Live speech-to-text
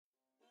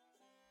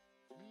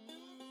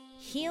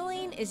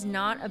Healing is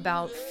not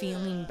about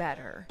feeling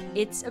better.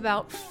 It's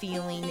about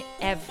feeling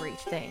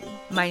everything.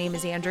 My name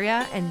is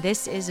Andrea, and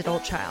this is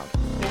Adult Child.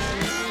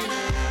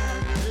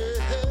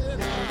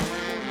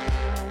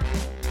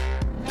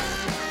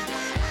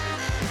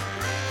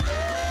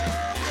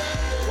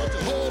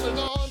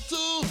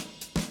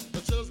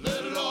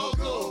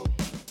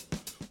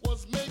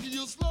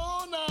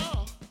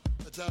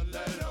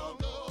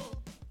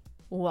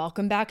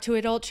 Welcome back to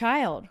Adult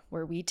Child,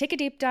 where we take a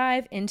deep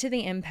dive into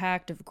the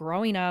impact of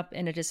growing up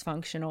in a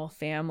dysfunctional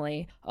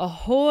family.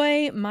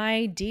 Ahoy,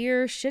 my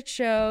dear shit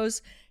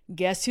shows.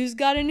 Guess who's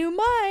got a new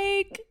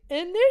mic?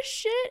 And this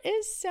shit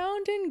is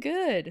sounding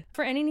good.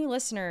 For any new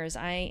listeners,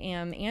 I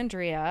am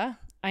Andrea.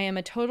 I am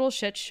a total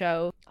shit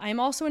show. I am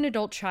also an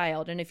adult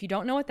child, and if you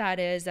don't know what that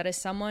is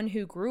someone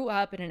who grew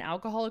up in an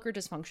alcoholic or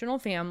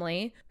dysfunctional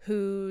family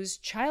whose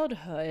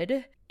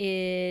childhood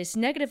is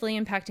negatively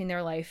impacting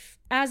their life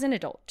as an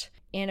adult.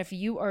 And if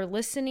you are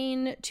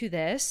listening to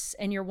this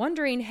and you're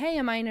wondering, hey,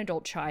 am I an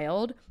adult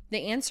child?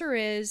 The answer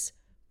is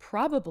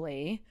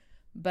probably,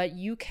 but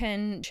you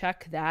can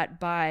check that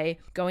by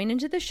going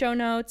into the show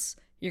notes.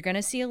 You're going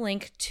to see a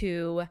link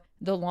to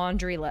the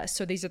laundry list.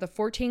 So these are the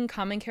 14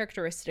 common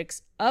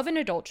characteristics of an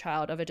adult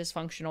child of a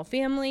dysfunctional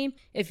family.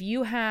 If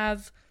you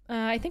have,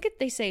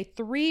 they say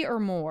 3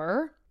 or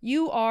more,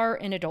 you are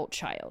an adult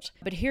child.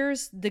 But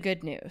here's the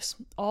good news.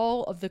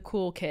 All of the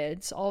cool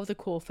kids, all of the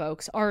cool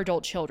folks are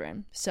adult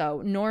children.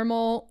 So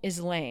normal is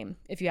lame,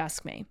 if you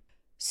ask me.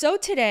 So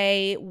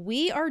today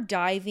we are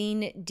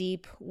diving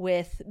deep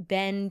with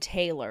Ben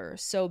Taylor.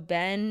 So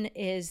Ben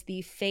is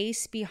the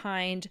face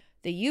behind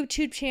the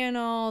YouTube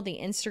channel, the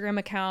Instagram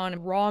account,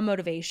 Raw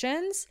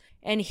Motivations,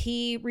 and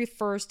he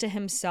refers to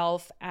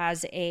himself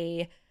as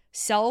a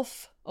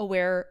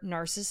self-aware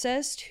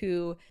narcissist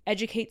who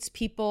educates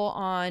people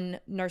on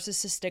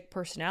narcissistic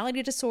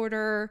personality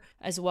disorder,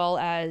 as well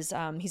as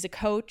he's a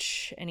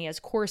coach and he has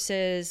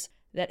courses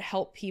that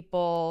help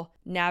people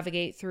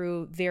navigate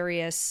through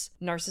various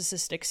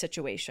narcissistic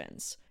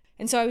situations.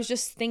 And so I was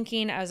just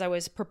thinking as I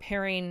was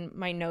preparing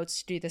my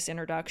notes to do this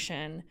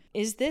introduction,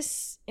 is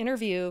this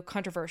interview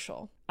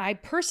controversial? I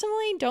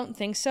personally don't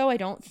think so. I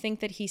don't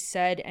think that he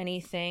said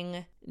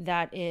anything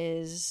that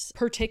is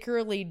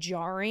particularly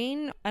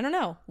jarring. I don't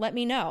know. Let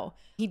me know.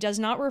 He does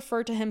not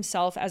refer to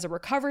himself as a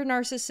recovered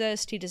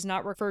narcissist. He does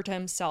not refer to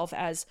himself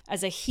as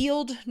a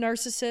healed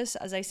narcissist.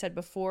 As I said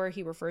before,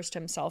 he refers to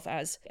himself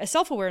as a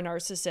self-aware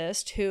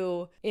narcissist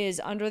who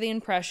is under the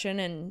impression,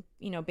 and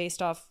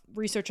based off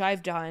research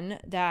I've done,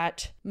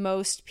 that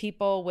most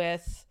people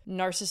with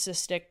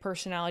narcissistic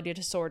personality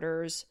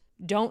disorders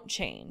don't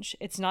change.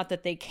 It's not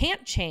that they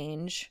can't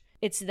change,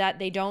 it's that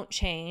they don't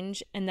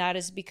change. And that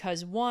is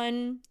because,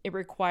 one, it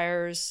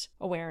requires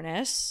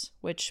awareness,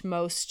 which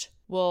most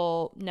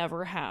will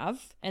never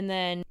have. And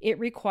then it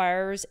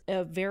requires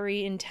a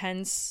very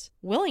intense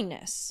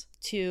willingness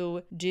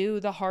to do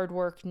the hard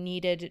work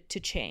needed to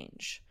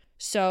change.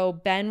 So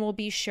Ben will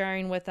be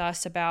sharing with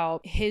us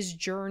about his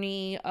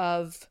journey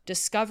of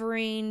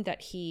discovering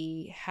that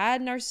he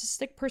had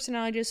narcissistic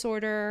personality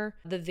disorder,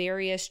 the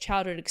various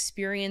childhood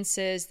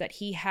experiences that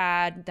he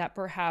had that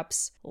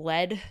perhaps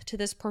led to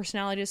this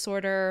personality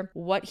disorder,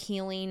 what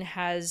healing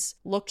has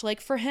looked like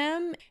for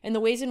him, and the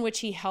ways in which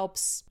he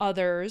helps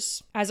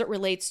others as it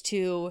relates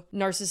to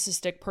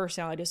narcissistic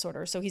personality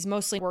disorder. So he's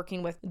mostly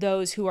working with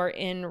those who are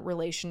in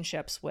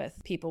relationships with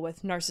people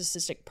with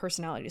narcissistic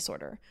personality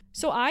disorder.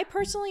 So I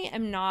personally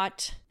am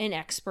not an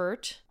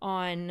expert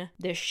on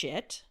this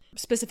shit.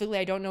 Specifically,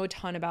 I don't know a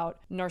ton about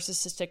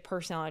narcissistic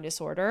personality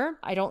disorder.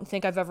 I don't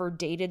think I've ever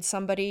dated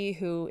somebody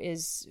who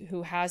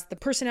has the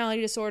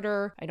personality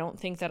disorder. I don't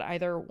think that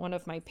either one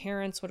of my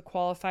parents would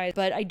qualify,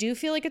 but I do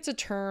feel like it's a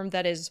term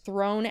that is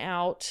thrown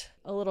out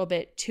a little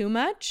bit too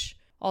much.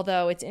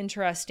 Although it's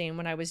interesting,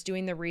 when I was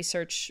doing the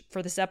research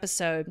for this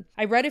episode,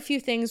 I read a few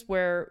things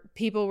where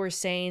people were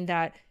saying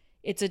that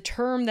it's a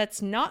term that's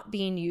not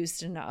being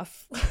used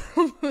enough.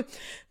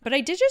 But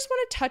I did just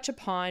want to touch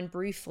upon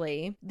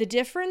briefly the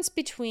difference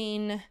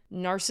between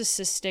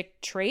narcissistic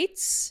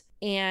traits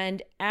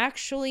and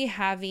actually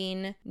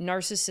having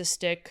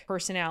narcissistic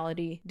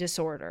personality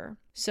disorder.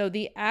 So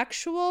the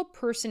actual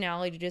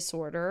personality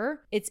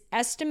disorder, it's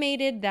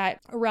estimated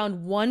that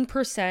around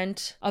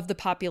 1% of the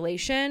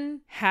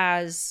population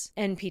has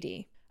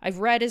NPD. I've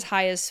read as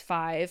high as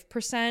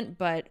 5%,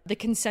 but the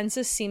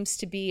consensus seems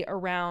to be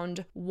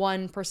around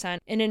 1%.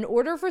 And in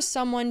order for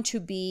someone to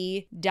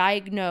be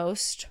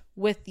diagnosed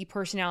with the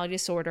personality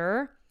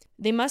disorder,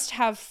 they must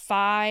have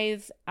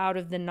 5 out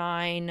of the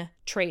 9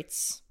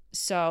 traits.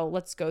 So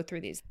let's go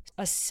through these.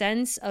 A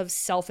sense of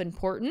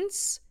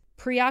self-importance,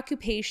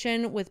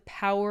 preoccupation with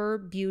power,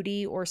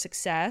 beauty, or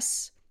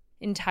success,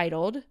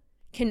 entitled,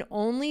 can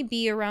only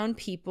be around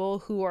people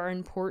who are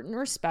important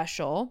or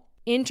special,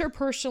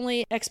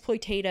 interpersonally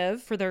exploitative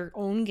for their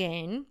own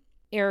gain,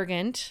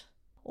 arrogant,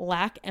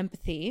 lack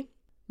empathy,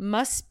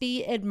 must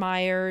be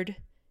admired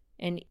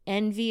and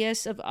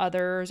envious of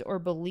others or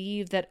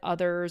believe that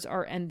others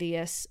are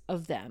envious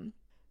of them.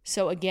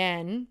 So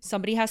again,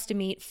 somebody has to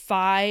meet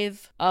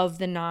 5 of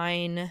the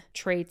 9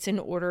 traits in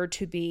order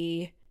to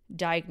be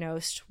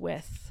diagnosed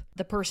with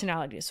the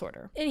personality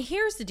disorder. And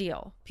here's the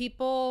deal.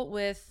 People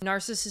with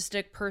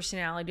narcissistic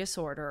personality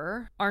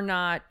disorder are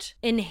not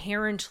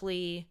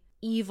inherently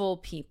evil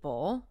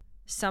people.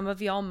 Some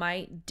of y'all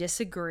might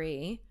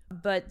disagree,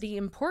 but the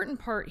important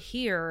part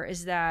here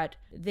is that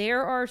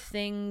there are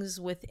things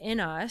within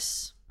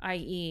us,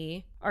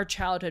 i.e., our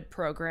childhood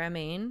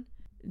programming,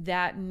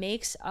 that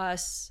makes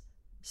us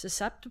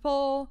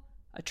susceptible,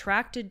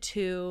 attracted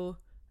to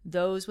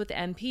those with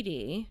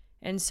NPD.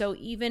 And so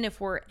even if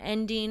we're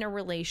ending a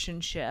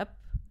relationship,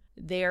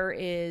 there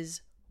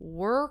is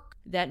work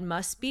that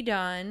must be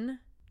done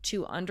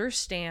to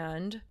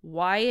understand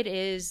why it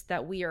is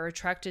that we are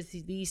attracted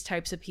to these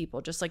types of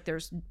people. Just like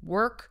there's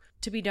work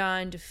to be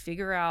done to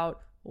figure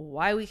out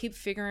why we keep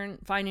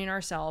finding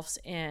ourselves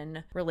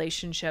in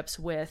relationships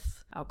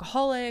with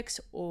alcoholics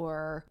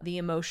or the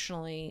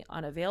emotionally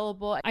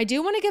unavailable. I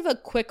do want to give a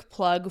quick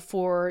plug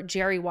for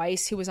Jerry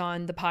Weiss, who was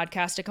on the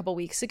podcast a couple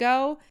weeks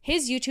ago.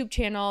 His YouTube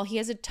channel, he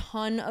has a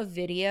ton of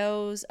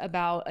videos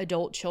about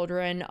adult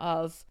children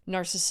of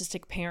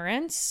narcissistic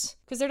parents,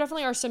 because there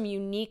definitely are some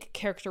unique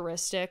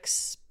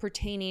characteristics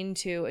pertaining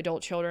to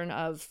adult children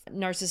of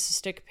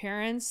narcissistic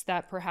parents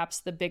that perhaps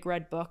the Big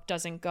Red Book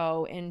doesn't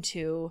go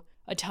into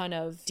a ton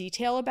of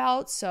detail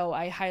about. So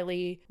I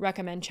highly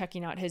recommend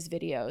checking out his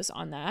videos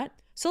on that.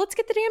 So let's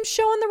get the damn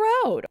show on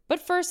the road. But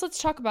first, let's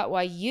talk about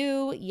why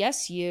you,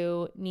 yes,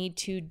 you, need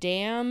to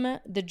damn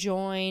the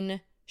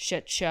join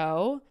shit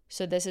show.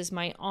 So this is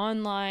my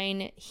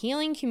online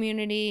healing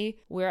community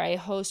where I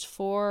host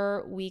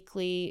 4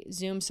 weekly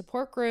Zoom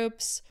support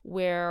groups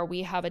where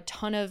we have a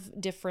ton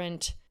of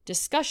different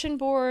discussion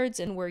boards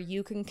and where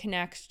you can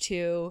connect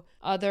to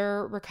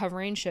other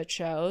recovering shit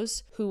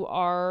shows who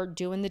are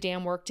doing the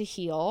damn work to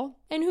heal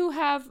and who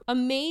have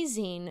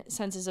amazing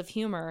senses of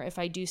humor, if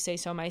I do say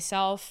so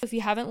myself. If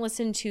you haven't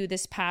listened to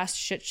this past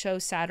Shit Show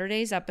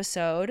Saturdays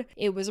episode,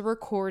 it was a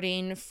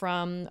recording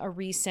from a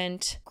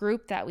recent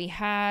group that we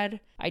had.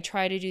 I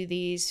try to do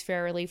these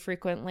fairly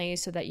frequently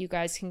so that you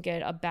guys can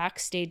get a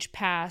backstage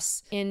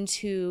pass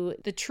into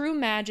the true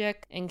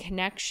magic and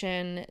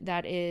connection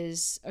that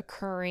is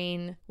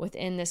occurring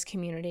within this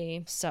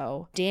community.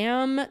 So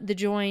damn the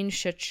join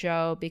shit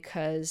show,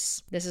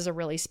 because this is a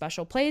really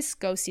special place.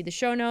 Go see the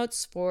show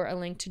notes for a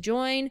link to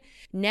join.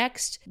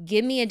 Next,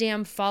 give me a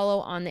damn follow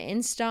on the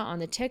Insta, on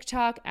the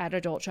TikTok at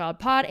Adult Child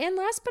Pod. And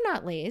last but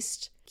not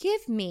least,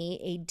 give me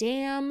a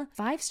damn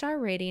 5-star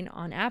rating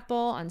on Apple,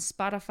 on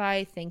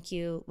Spotify. Thank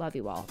you. Love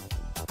you all.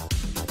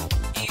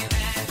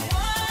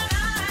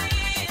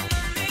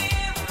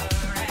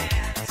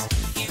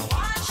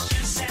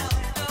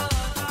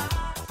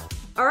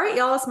 All right,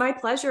 y'all, it's my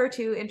pleasure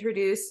to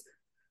introduce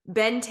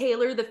Ben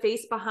Taylor, the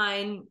face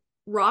behind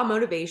Raw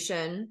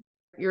Motivation.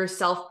 You're a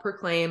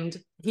self-proclaimed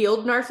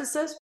healed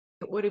narcissist.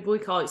 What do we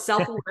call it?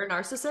 Self-aware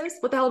narcissist?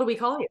 What the hell do we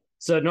call you?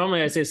 So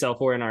normally I say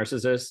self-aware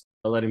narcissist,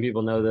 letting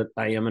people know that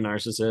I am a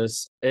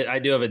narcissist. I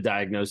do have a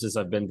diagnosis.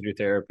 I've been through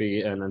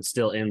therapy and I'm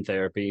still in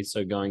therapy.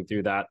 So going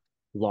through that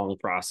long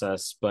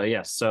process. But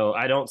yes, so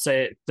I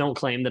don't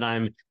claim that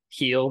I'm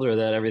healed or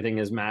that everything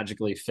is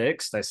magically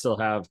fixed. I still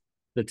have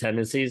the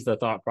tendencies, the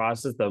thought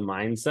process, the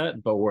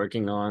mindset, but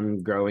working on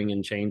growing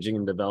and changing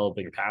and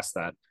developing past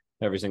that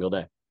every single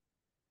day.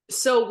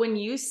 So when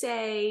you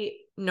say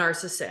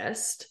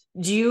narcissist,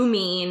 do you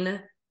mean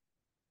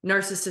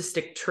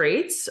narcissistic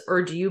traits,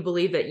 or do you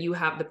believe that you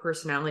have the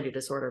personality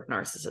disorder of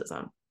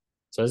narcissism?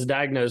 So I was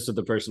diagnosed with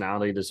the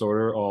personality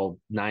disorder. All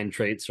 9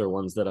 traits are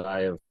ones that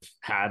I have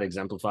had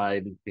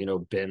exemplified,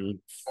 been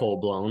full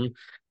blown.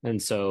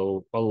 And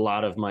so a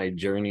lot of my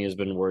journey has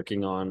been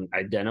working on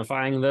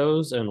identifying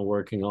those and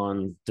working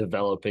on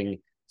developing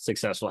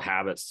successful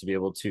habits to be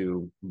able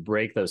to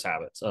break those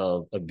habits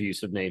of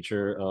abusive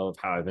nature, of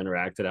how I've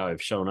interacted, how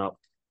I've shown up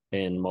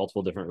in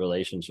multiple different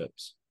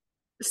relationships.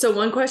 So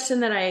one question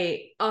that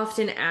I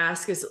often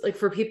ask is, like,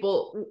 for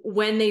people,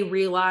 when they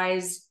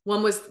realize,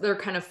 when was their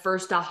kind of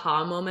first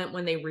aha moment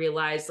when they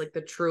realized like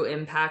the true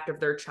impact of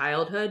their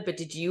childhood? But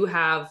did you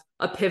have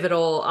a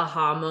pivotal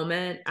aha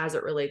moment as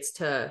it relates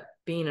to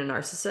being a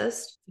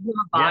narcissist?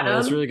 Yeah,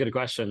 that's a really good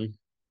question.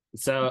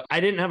 So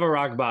I didn't have a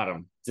rock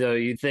bottom. So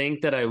you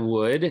think that I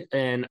would.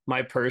 And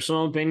my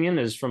personal opinion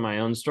is from my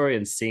own story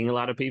and seeing a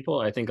lot of people.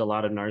 I think a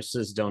lot of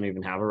narcissists don't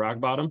even have a rock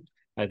bottom.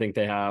 I think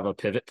they have a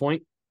pivot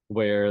point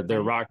where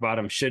their rock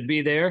bottom should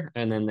be there.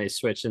 And then they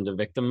switch into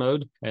victim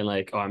mode and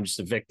like, oh, I'm just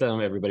a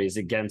victim. Everybody's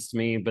against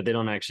me, but they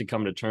don't actually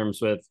come to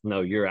terms with, no,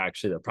 you're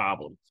actually the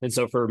problem. And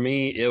so for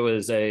me, it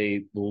was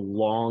a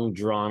long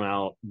drawn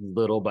out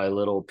little by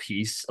little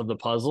piece of the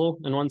puzzle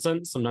in one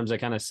sense. Sometimes I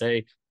kind of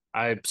say,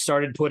 I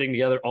started putting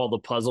together all the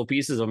puzzle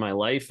pieces of my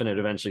life and it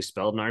eventually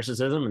spelled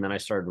narcissism. And then I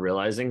started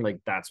realizing like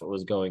that's what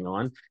was going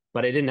on,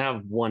 but I didn't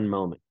have one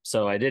moment.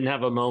 So I didn't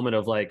have a moment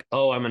of like,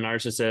 oh, I'm a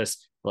narcissist.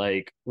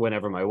 Like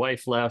whenever my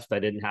wife left, I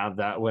didn't have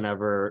that.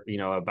 Whenever,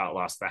 about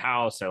lost the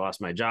house, I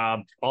lost my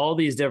job, all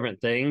these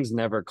different things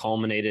never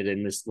culminated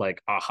in this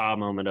like aha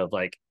moment of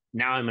like,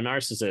 now I'm a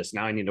narcissist.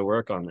 Now I need to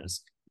work on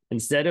this.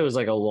 Instead, it was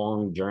like a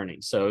long journey.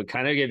 So it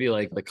kind of gave you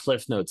like the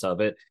cliff notes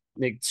of it.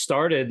 It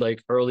started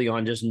like early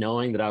on, just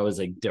knowing that I was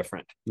like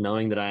different,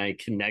 knowing that I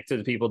connected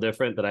with people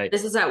different, that I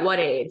This is at what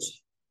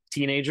age?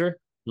 teenager,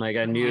 like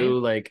I Okay. knew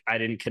like I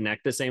didn't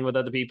connect the same with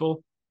other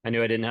people. I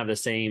knew I didn't have the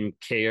same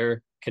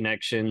care,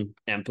 connection,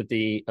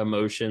 empathy,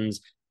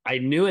 emotions. I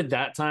knew at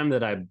that time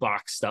that I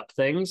boxed up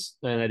things,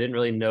 and I didn't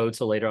really know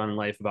till later on in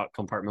life about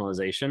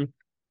compartmentalization.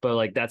 But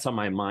like that's how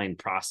my mind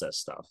processed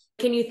stuff.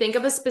 Can you think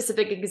of a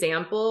specific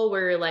example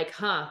where you're like,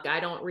 huh, I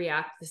don't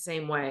react the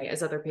same way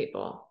as other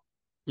people?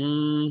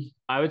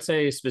 I would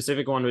say a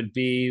specific one would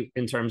be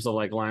in terms of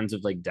like lines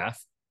of like death.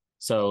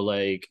 So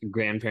like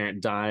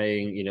grandparent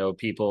dying,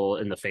 people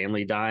in the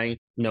family dying,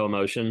 no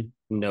emotion,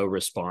 no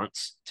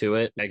response to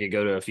it. I could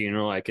go to a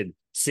funeral, I could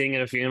sing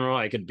at a funeral,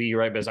 I could be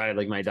right beside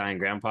like my dying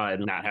grandpa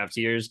and not have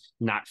tears,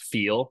 not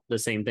feel the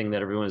same thing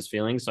that everyone is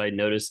feeling. So I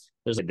noticed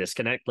there's a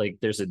disconnect, like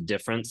there's a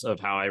difference of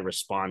how I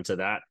respond to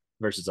that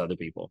versus other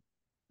people.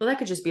 Well, that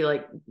could just be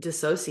like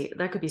dissociate.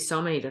 That could be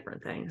so many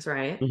different things,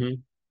 right? Mm-hmm.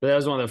 But that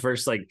was one of the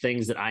first like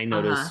things that I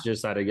Uh-huh. noticed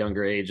just at a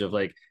younger age of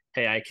like,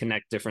 hey, I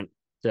connect different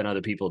than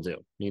other people do.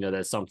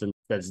 That's something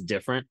that's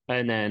different.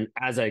 And then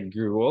as I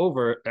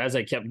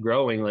kept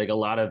growing, like a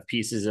lot of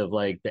pieces of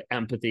like the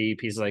empathy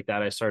pieces like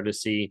that, I started to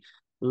see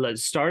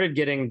started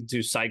getting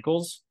to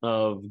cycles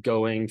of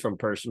going from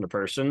person to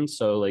person.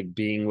 So like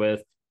being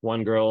with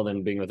one girl,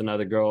 then being with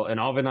another girl. And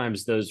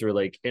oftentimes those were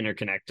like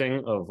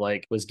interconnecting of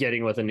like was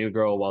getting with a new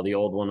girl while the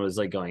old one was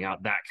like going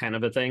out, that kind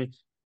of a thing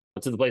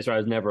to the place where I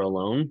was never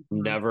alone,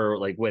 Mhm. never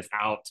like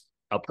without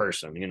a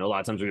person. A lot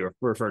of times we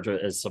refer to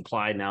it as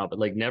supply now, but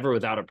like never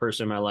without a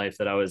person in my life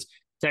that I was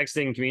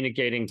texting,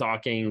 communicating,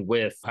 talking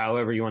with,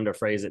 however you wanted to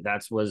phrase it.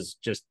 That was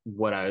just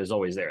what I was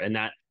always there. And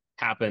that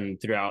happened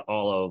throughout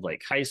all of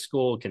like high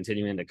school,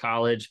 continuing into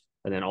college,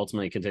 and then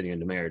ultimately continuing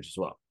to marriage as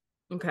well.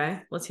 Okay.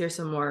 Let's hear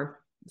some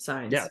more Yeah.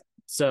 signs.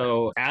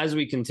 So as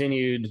we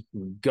continued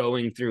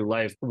going through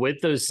life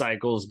with those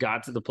cycles,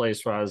 got to the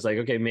place where I was like,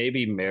 okay,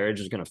 maybe marriage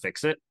is going to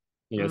fix it.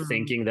 Mm.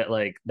 Thinking that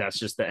like that's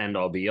just the end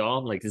all be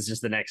all. Like this is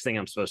just the next thing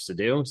I'm supposed to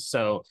do.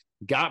 So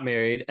got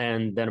married,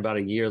 and then about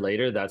a year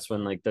later, that's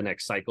when like the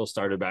next cycle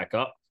started back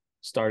up.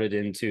 Started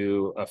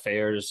into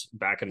affairs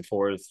back and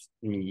forth,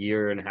 a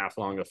year and a half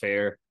long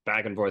affair,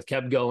 back and forth.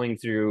 Kept going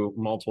through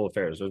multiple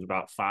affairs. There was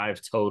about 5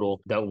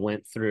 total that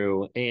went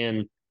through,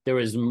 and there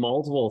was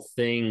multiple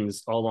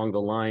things along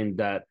the line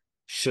that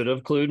should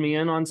have clued me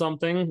in on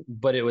something,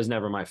 but it was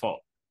never my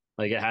fault.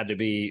 Like it had to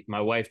be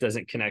my wife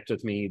doesn't connect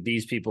with me.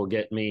 These people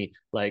get me,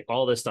 like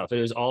all this stuff. It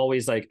was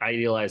always like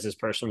idealized this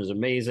person was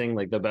amazing,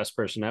 like the best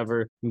person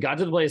ever. And got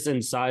to the place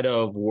inside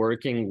of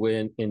working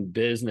with in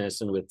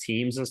business and with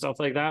teams and stuff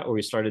like that, where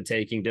we started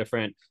taking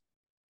different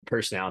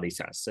personality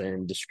tests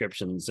and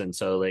descriptions. And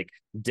so like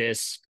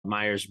DISC,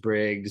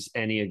 Myers-Briggs,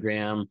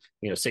 Enneagram,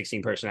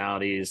 16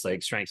 personalities,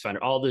 like Strengths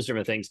Finder, all those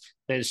different things.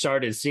 Then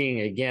started seeing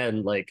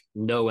again, like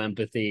no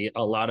empathy,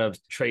 a lot of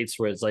traits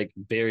where it's like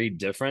very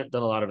different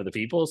than a lot of other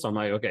people. So I'm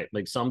like, okay,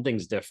 like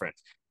something's different,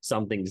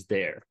 something's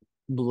there.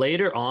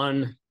 Later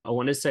on, I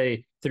want to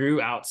say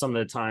throughout some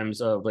of the times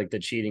of like the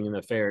cheating and the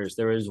affairs,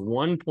 there was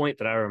one point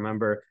that I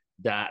remember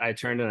that I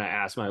turned and I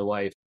asked my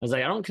wife, I was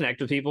like, I don't connect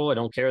with people. I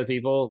don't care with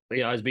people.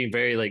 I was being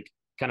very like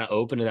kind of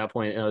open at that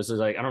point. And I was just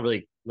like, I don't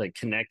really like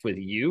connect with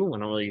you. I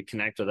don't really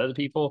connect with other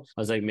people.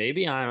 I was like,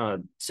 maybe I'm a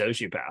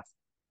sociopath.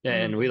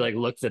 And we Mm. like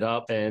looked it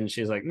up, and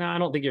she's like, no, I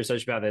don't think you're a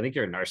sociopath. I think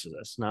you're a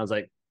narcissist. And I was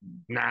like,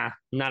 nah, I'm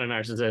not a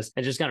narcissist.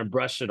 And just kind of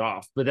brushed it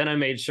off. But then I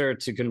made sure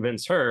to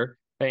convince her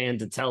and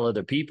to tell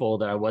other people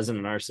that I wasn't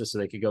a narcissist so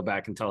they could go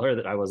back and tell her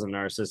that I wasn't a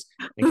narcissist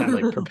and kind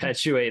of like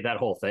perpetuate that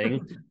whole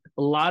thing.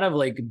 A lot of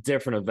like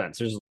different events.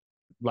 There's a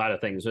lot of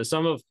things, but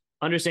some of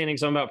understanding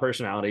some about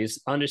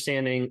personalities,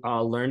 understanding,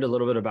 learned a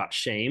little bit about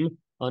shame,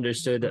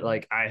 understood that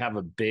like I have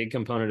a big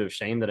component of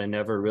shame that I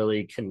never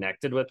really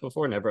connected with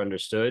before, never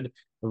understood.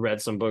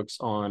 Read some books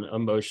on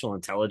emotional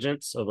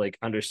intelligence of like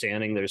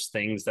understanding there's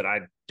things that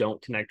I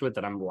don't connect with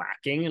that I'm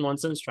lacking in one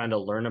sense, trying to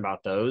learn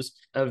about those.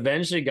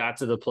 Eventually got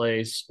to the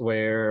place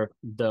where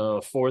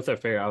the fourth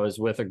affair, I was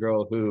with a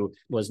girl who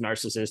was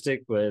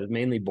narcissistic, with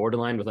mainly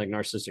borderline with like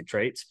narcissistic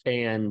traits.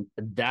 And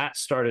that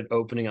started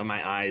opening up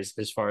my eyes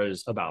as far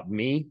as about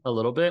me a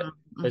little bit,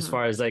 as Mhm.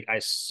 far as like I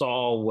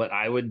saw what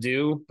I would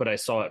do, but I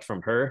saw it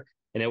from her.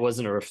 And it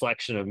wasn't a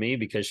reflection of me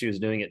because she was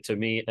doing it to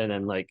me. And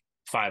then like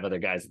 5 other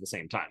guys at the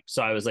same time.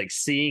 So I was like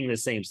seeing the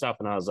same stuff,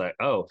 and I was like,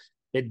 oh,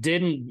 it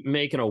didn't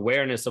make an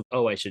awareness of,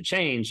 oh, I should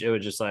change. It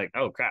was just like,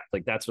 oh crap,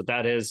 like that's what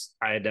that is.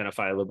 I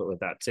identify a little bit with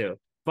that too.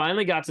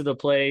 Finally got to the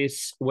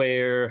place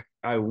where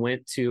I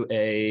went to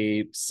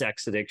a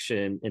sex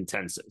addiction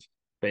intensive.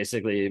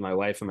 Basically, my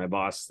wife and my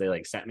boss, they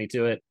like sent me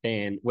to it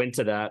and went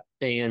to that.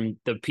 And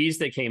the piece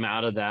that came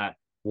out of that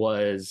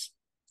was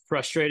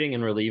frustrating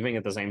and relieving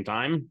at the same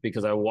time,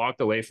 because I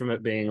walked away from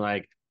it being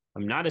like,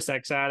 I'm not a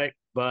sex addict,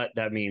 but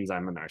that means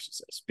I'm a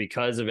narcissist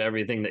because of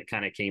everything that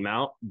kind of came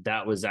out.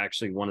 That was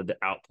actually one of the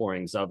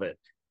outpourings of it.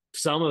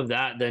 Some of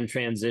that then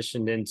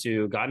transitioned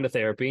into got into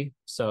therapy.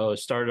 So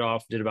started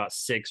off, did about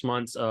 6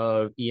 months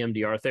of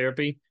EMDR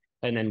therapy.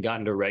 and then got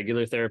into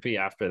regular therapy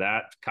after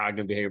that,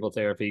 cognitive behavioral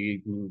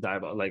therapy,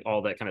 like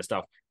all that kind of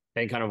stuff,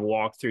 and kind of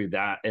walked through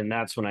that. And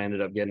that's when I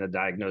ended up getting a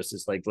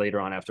diagnosis, like later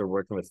on after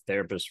working with a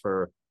therapist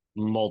for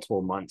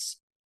multiple months.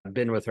 I've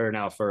been with her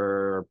now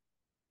for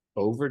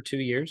over 2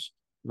 years,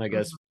 I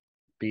guess,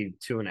 be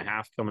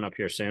 2.5 coming up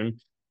here soon.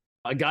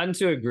 I got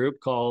into a group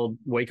called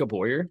Wake Up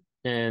Warrior,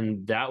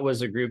 and that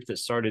was a group that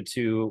started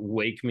to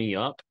wake me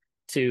up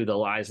to the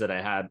lies that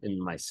I had in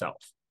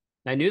myself.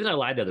 I knew that I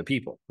lied to other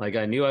people. Like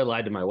I knew I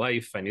lied to my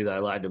wife. I knew that I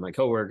lied to my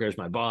coworkers,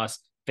 my boss,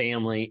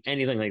 family,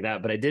 anything like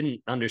that. But I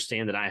didn't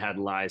understand that I had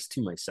lies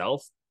to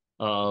myself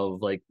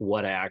of like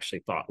what I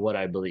actually thought, what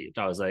I believed.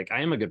 I was like,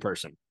 I am a good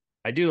person.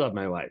 I do love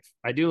my wife.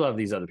 I do love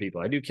these other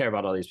people. I do care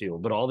about all these people,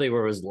 but all they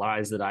were was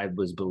lies that I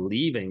was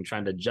believing,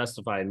 trying to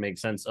justify and make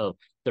sense of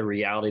the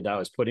reality that I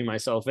was putting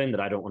myself in, that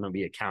I don't want to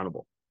be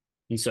accountable.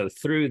 And so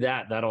through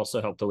that, that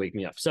also helped to wake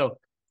me up. So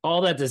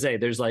all that to say,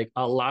 there's like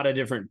a lot of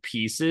different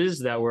pieces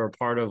that were a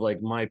part of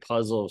like my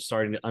puzzle of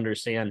starting to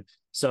understand.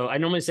 So I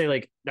normally say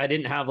like, I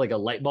didn't have like a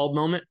light bulb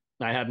moment.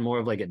 I had more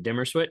of like a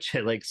dimmer switch.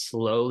 It like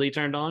slowly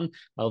turned on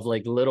of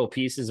like little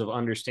pieces of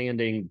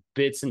understanding,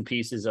 bits and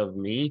pieces of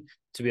me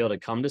to be able to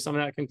come to some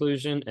of that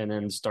conclusion and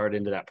then start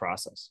into that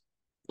process.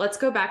 Let's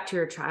go back to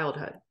your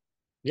childhood.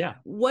 Yeah.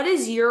 What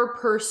is your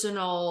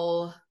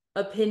personal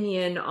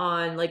opinion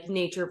on like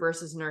nature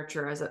versus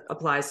nurture as it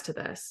applies to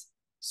this?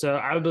 So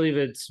I would believe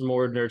it's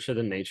more nurture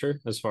than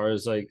nature, as far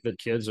as like the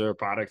kids are a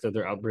product of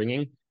their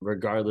upbringing,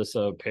 regardless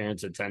of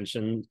parents'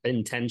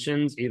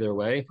 intentions, either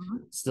way,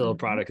 still a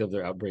product of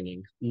their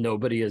upbringing.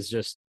 Nobody is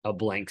just a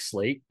blank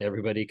slate.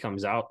 Everybody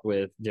comes out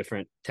with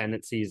different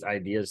tendencies,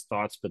 ideas,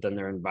 thoughts, but then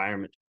their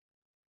environment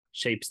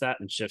shapes that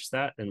and shifts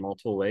that in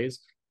multiple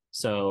ways.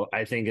 So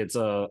I think it's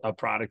a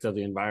product of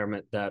the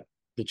environment that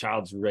the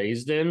child's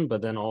raised in,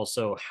 but then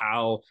also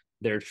how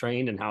they're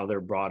trained and how they're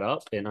brought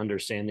up and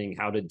understanding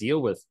how to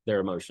deal with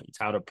their emotions,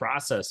 how to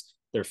process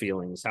their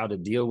feelings, how to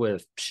deal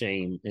with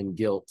shame and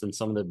guilt, and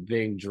some of the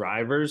big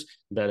drivers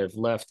that if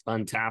left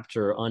untapped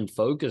or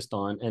unfocused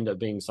on end up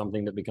being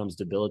something that becomes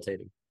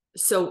debilitating.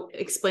 So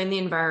explain the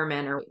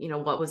environment, or,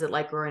 what was it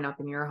like growing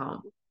up in your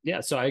home?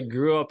 Yeah, so I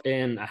grew up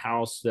in a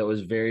house that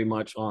was very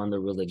much on the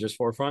religious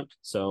forefront.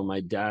 So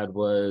my dad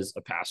was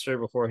a pastor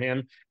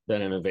beforehand,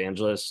 then an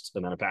evangelist,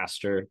 and then a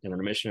pastor, and then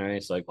a missionary.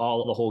 So like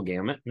all the whole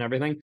gamut and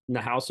everything. And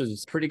the house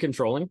was pretty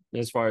controlling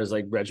as far as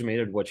like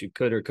regimented what you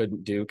could or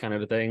couldn't do kind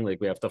of a thing. Like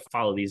we have to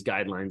follow these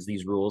guidelines,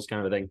 these rules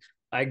kind of a thing.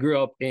 I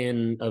grew up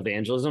in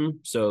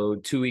evangelism. So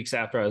 2 weeks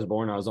after I was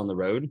born, I was on the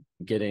road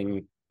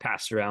getting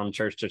passed around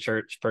church to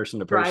church, person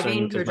to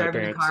person. You're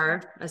driving a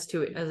car as a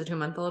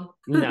 2-month-old?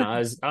 No,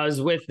 I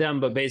was with them,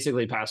 but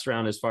basically passed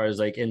around as far as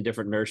like in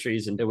different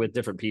nurseries and with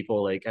different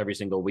people like every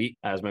single week,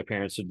 as my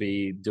parents would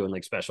be doing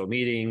like special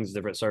meetings,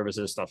 different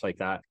services, stuff like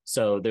that.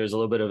 So there's a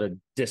little bit of a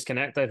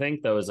disconnect, I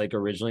think, that was like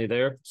originally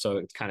there. So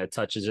it kind of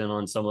touches in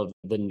on some of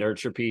the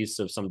nurture piece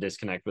of some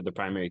disconnect with the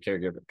primary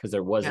caregiver, because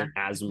there wasn't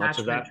as much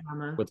of that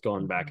trauma with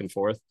going back and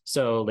forth.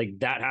 So like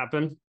that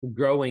happened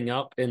growing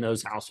up in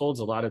those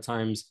households. A lot of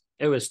times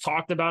it was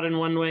talked about in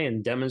one way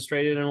and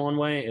demonstrated in one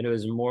way, and it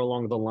was more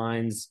along the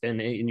lines,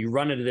 and you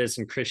run into this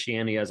in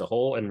Christianity as a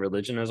whole and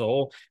religion as a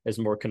whole, is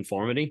more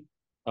conformity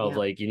of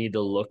like, you need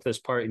to look this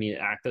part, you need to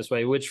act this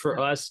way, which for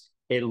us,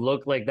 it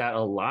looked like that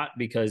a lot,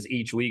 because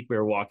each week we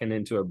were walking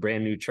into a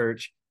brand new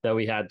church that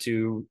we had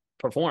to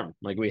perform.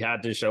 Like we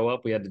had to show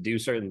up, we had to do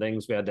certain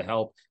things, we had to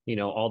help,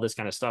 all this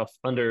kind of stuff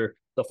under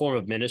the form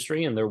of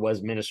ministry. And there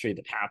was ministry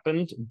that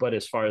happened. But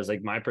as far as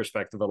like my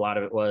perspective, a lot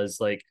of it was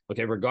like,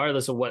 okay,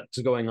 regardless of what's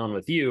going on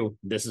with you,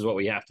 this is what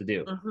we have to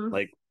do.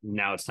 Like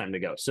now it's time to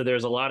go. So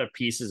there's a lot of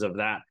pieces of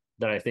that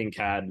I think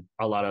had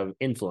a lot of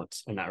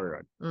influence in that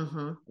regard.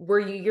 Were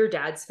you your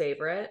dad's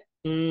favorite?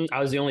 I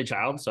was the only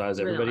child, so I was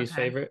everybody's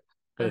favorite.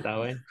 Put it that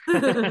way.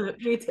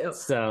 Me too.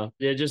 So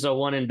it's just a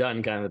one and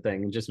done kind of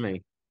thing. Just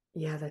me.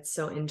 Yeah, that's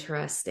so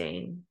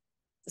interesting.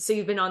 So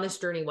you've been on this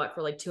journey, what,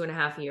 for like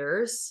 2.5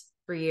 years?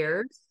 3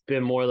 years?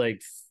 Been more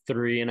like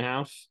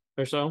 3.5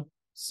 or so.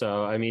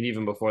 So, I mean,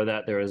 even before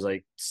that, there was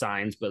like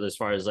signs, but as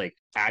far as like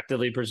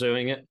actively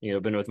pursuing it,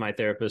 been with my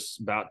therapist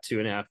about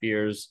 2.5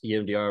 years.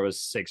 EMDR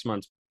was 6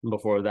 months.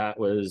 Before that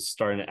was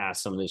starting to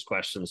ask some of these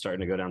questions,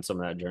 starting to go down some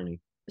of that journey.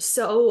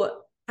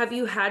 So have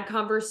you had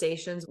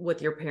conversations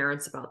with your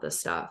parents about this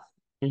stuff?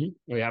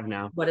 We have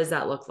now. What does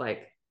that look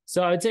like?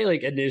 So I would say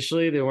like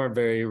initially they weren't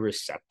very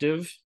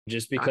receptive,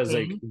 just because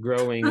like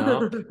growing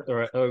up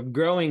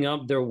growing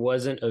up, there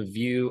wasn't a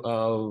view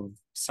of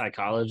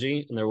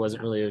psychology, and there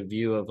wasn't really a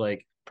view of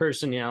like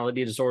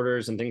personality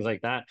disorders and things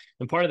like that.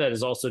 And part of that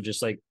is also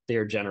just like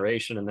their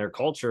generation and their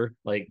culture,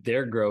 like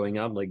they're growing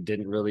up, like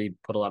didn't really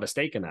put a lot of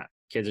stake in that.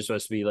 Kids are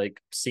supposed to be like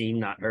seen,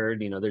 not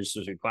heard, they're just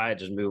supposed to be quiet,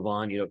 just move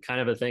on,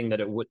 kind of a thing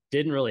that it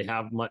didn't really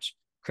have much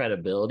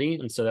credibility.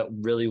 And so that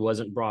really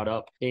wasn't brought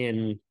up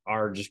in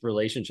our just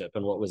relationship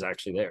and what was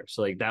actually there.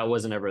 So like that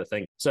wasn't ever a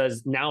thing. So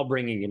as now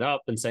bringing it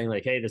up and saying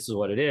like, hey, this is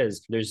what it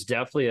is, there's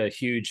definitely a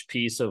huge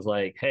piece of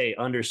like, hey,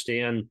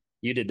 understand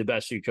you did the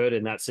best you could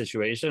in that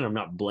situation. I'm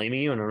not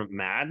blaming you and I'm not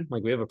mad.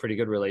 Like, we have a pretty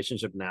good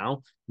relationship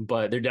now,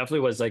 but there definitely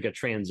was like a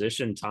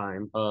transition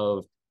time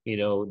of,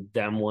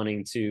 them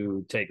wanting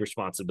to take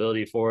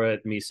responsibility for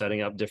it, me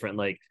setting up different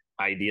like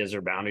ideas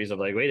or boundaries of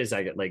like, wait a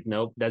second, like,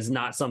 nope, that's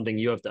not something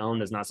you have to own.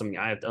 That's not something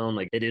I have to own.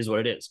 Like, it is what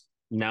it is.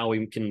 Now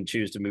we can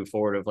choose to move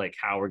forward of like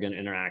how we're going to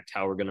interact,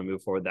 how we're going to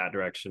move forward that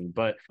direction.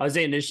 But I would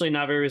say initially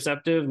not very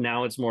receptive.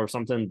 Now it's more of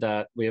something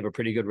that we have a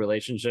pretty good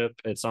relationship.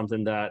 It's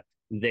something that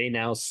they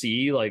now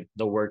see like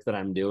the work that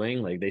I'm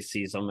doing. Like, they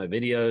see some of my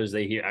videos,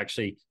 they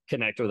actually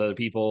connect with other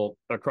people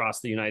across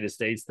the United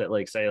States that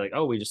like say like,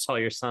 oh, we just saw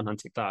your son on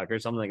TikTok or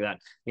something like that,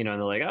 and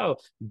they're like, oh,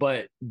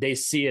 but they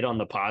see it on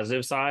the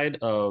positive side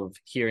of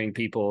hearing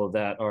people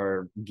that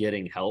are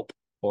getting help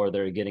or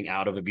they're getting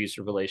out of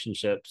abusive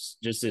relationships.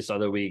 Just this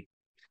other week,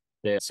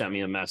 they sent me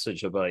a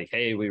message of like,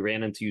 hey, we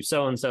ran into you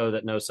so-and-so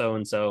that knows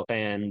so-and-so,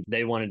 and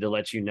they wanted to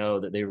let you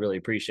know that they really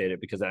appreciate it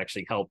because it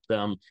actually helped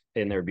them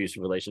in their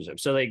abusive relationship.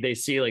 So like, they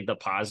see like the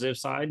positive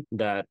side,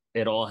 that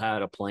it all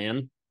had a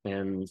plan,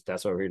 and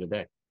that's why we're here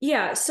today.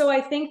 Yeah. So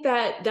I think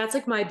that that's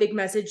like my big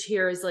message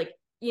here is like,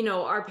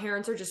 our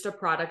parents are just a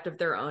product of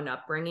their own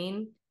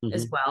upbringing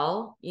as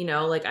well.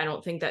 Like, I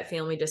don't think that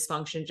family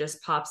dysfunction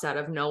just pops out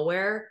of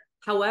nowhere.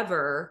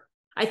 However,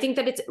 I think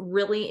that it's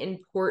really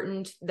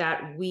important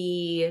that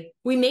we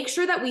make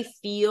sure that we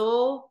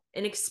feel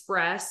and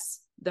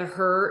express the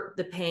hurt,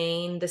 the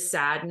pain, the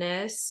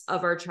sadness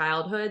of our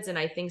childhoods. And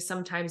I think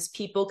sometimes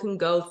people can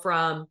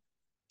go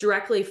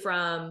directly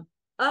from,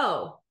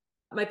 oh,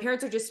 my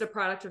parents are just a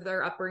product of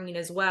their upbringing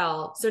as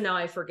well, so now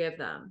I forgive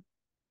them.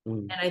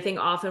 And I think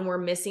often we're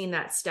missing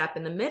that step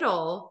in the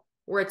middle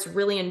where it's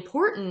really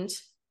important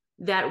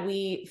that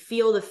we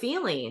feel the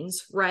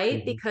feelings,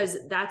 right? Because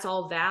that's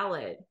all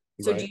valid.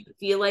 So do you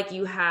feel like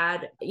you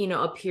had,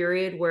 a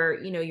period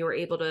where, you were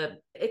able to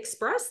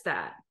express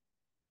that?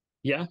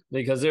 Yeah,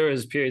 because there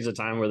was periods of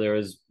time where there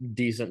was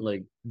decent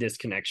like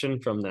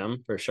disconnection from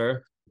them for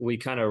sure. We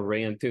kind of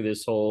ran through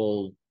this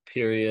whole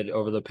period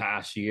over the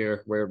past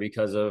year where,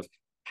 because of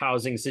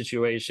housing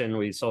situation,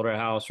 we sold our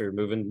house, we were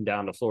moving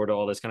down to Florida,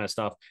 all this kind of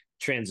stuff,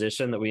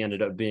 transition, that we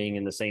ended up being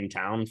in the same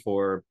town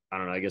for, I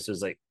don't know, I guess it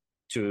was like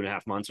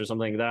 2.5 months or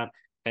something like that.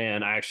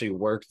 And I actually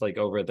worked like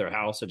over at their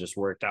house. It just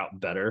worked out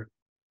better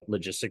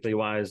logistically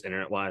wise,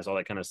 internet wise, all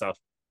that kind of stuff.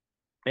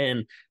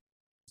 And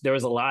there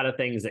was a lot of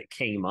things that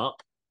came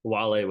up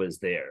while I was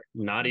there,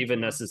 not even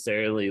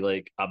necessarily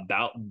like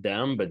about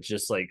them, but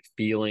just like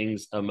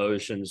feelings,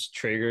 emotions,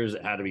 triggers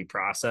that had to be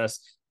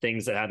processed,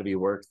 things that had to be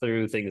worked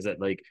through, things that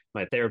like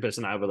my therapist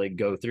and I would like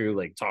go through,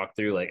 like talk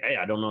through, like, hey,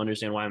 I don't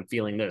understand why I'm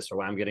feeling this or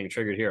why I'm getting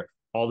triggered here,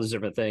 all these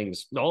different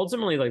things.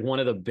 Ultimately, like, one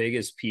of the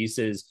biggest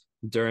pieces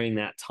during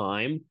that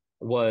time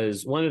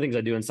was one of the things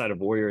I do inside of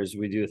Warriors.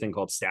 We do a thing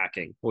called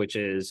stacking, which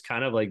is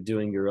kind of like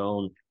doing your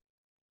own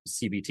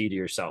CBT to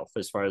yourself,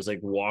 as far as like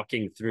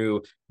walking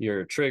through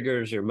your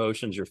triggers, your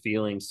emotions, your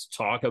feelings,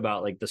 talk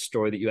about like the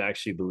story that you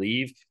actually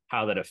believe,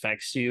 how that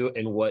affects you,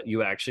 and what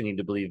you actually need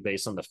to believe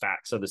based on the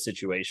facts of the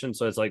situation.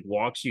 So it's like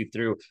walks you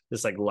through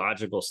this like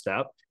logical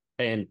step.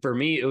 And for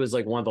me, it was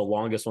like one of the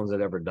longest ones I'd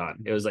ever done.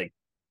 It was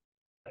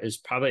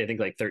probably, I think,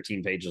 like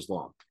 13 pages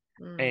long.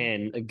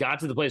 And it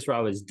got to the place where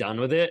I was done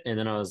with it. And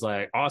then I was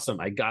like,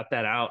 awesome, I got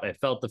that out. I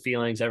felt the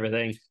feelings,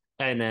 everything.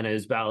 And then it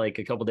was about like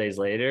a couple days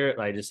later,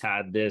 I just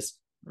had this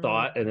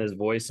thought and this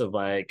voice of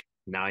like,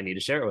 now I need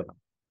to share it with them.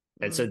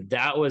 And so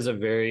that was a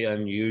very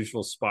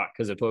unusual spot,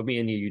 because it put me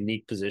in a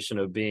unique position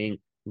of being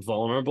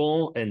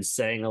vulnerable and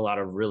saying a lot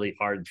of really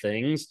hard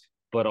things,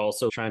 but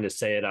also trying to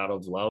say it out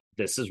of love.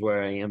 This is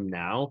where I am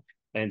now.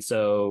 And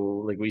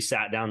so like, we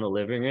sat down in the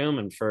living room,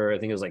 and for, I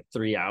think it was like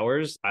 3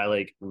 hours, I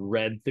like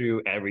read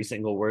through every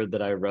single word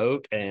that I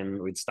wrote, and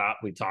we'd stop,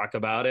 we'd talk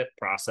about it,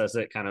 process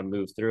it, kind of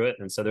move through it.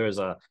 And so there was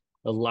a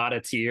lot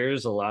of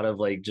tears, a lot of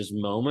like just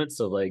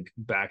moments of like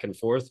back and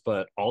forth,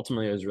 but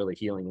ultimately it was really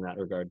healing in that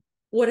regard.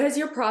 What has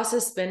your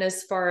process been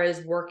as far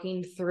as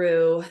working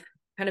through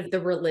kind of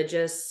the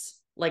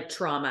religious like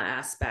trauma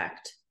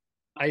aspect?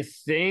 I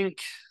think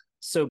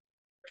so.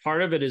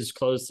 Part of it is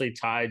closely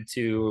tied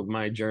to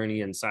my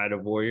journey inside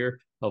of Warrior,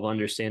 of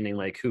understanding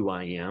like who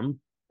I am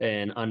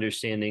and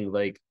understanding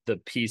like the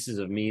pieces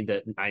of me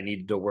that I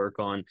needed to work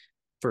on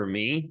for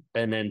me,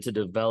 and then to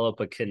develop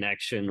a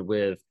connection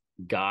with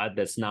God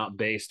that's not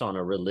based on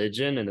a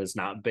religion and is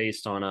not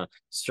based on a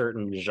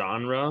certain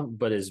genre,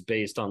 but is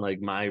based on like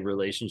my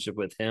relationship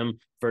with him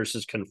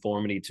versus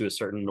conformity to a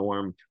certain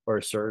norm or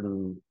a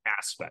certain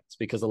aspects.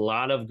 Because a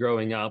lot of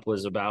growing up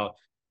was about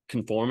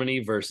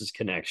conformity versus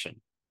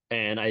connection.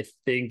 And I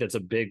think that's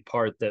a big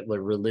part that like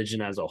religion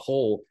as a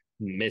whole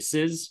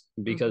misses,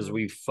 because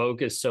we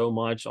focus so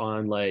much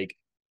on like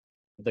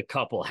the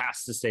couple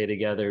has to stay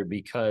together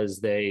because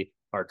they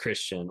are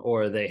Christian,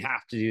 or they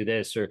have to do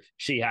this, or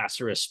she has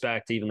to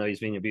respect even though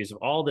he's being abusive.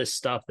 All this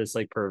stuff that's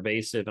like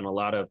pervasive in a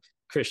lot of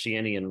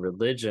Christianity and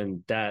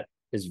religion that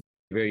is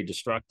very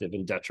destructive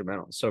and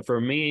detrimental. So for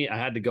me, I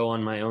had to go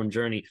on my own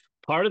journey.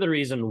 Part of the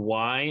reason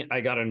why I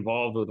got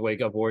involved with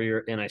Wake Up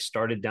Warrior and I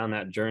started down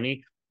that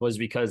journey was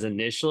because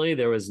initially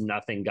there was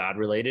nothing God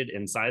related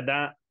inside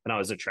that. And I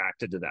was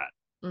attracted to that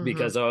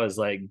because I was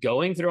like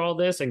going through all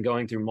this and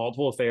going through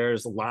multiple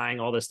affairs, lying,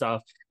 all this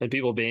stuff, and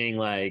people being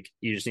like,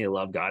 you just need to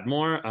love God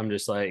more. I'm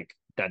just like,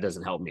 that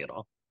doesn't help me at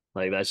all.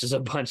 Like, that's just a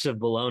bunch of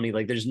baloney.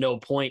 Like, there's no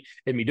point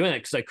in me doing that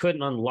because I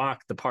couldn't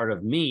unlock the part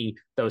of me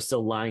that was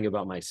still lying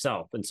about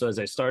myself. And so as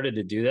I started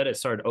to do that, it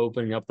started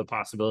opening up the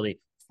possibility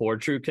for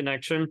true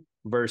connection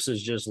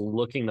versus just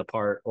looking the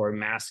part or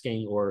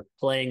masking or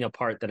playing a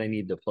part that I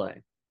need to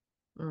play.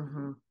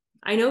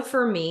 I know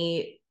for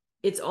me,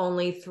 it's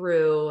only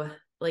through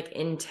like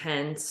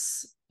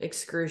intense,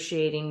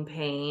 excruciating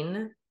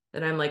pain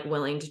that I'm like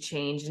willing to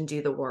change and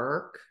do the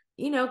work.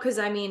 You know, because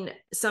I mean,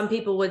 some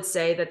people would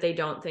say that they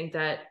don't think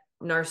that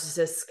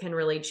narcissists can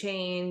really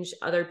change.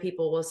 Other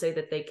people will say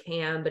that they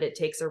can, but it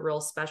takes a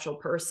real special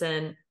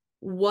person.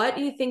 What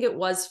do you think it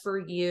was for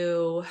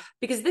you?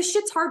 Because this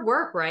shit's hard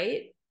work,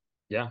 right?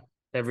 Yeah,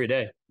 every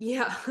day.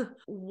 Yeah.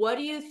 What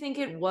do you think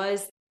it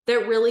was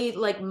that really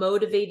like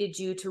motivated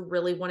you to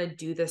really want to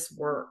do this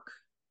work?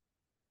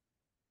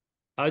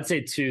 I would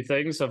say two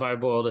things if I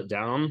boiled it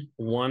down.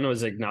 One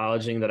was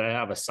acknowledging that I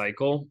have a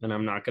cycle and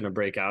I'm not going to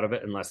break out of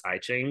it unless I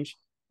change.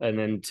 And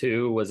then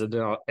two was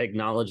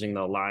acknowledging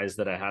the lies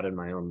that I had in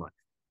my own life.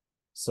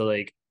 So,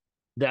 like,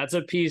 that's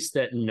a piece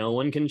that no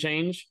one can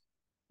change.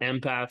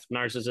 Empath,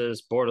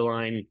 narcissist,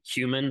 borderline,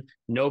 human,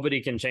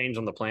 nobody can change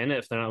on the planet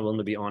if they're not willing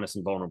to be honest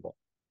and vulnerable.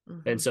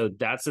 And so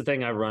that's the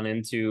thing I run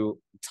into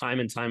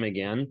time and time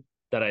again,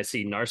 that I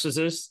see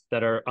narcissists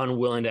that are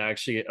unwilling to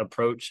actually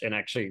approach and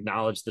actually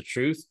acknowledge the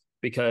truth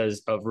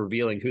because of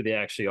revealing who they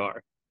actually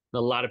are. A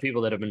lot of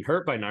people that have been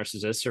hurt by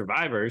narcissists,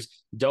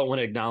 survivors, don't want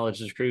to acknowledge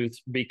the truth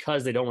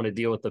because they don't want to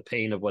deal with the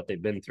pain of what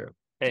they've been through.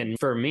 And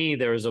for me,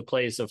 there was a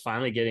place of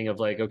finally getting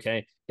of like,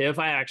 okay, if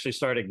I actually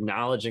start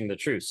acknowledging the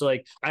truth. So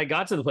like I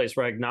got to the place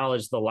where I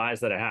acknowledged the lies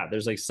that I had.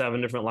 There's like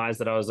 7 different lies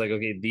that I was like,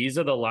 okay, these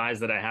are the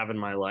lies that I have in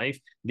my life.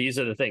 These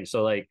are the things.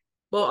 So like,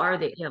 well, are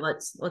they? Yeah,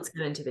 let's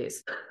get into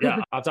these. Yeah,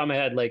 off the top of my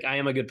head, like I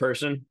am a good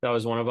person. That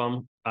was one of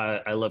them.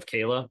 I love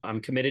Kayla. I'm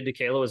committed to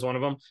Kayla was one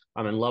of them.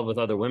 I'm in love with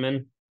other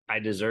women. I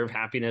deserve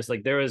happiness.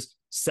 Like there was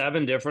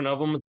 7 different of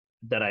them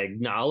that I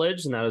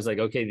acknowledged. And I was like,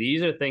 okay,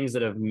 these are things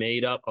that have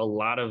made up a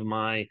lot of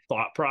my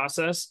thought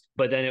process.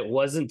 But then it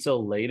wasn't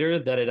until later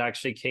that it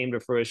actually came to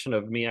fruition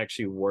of me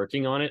actually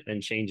working on it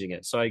and changing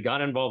it. So I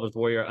got involved with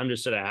Warrior,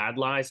 understood I had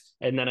lies,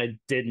 and then I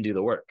didn't do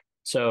the work.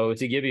 So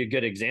to give you a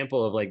good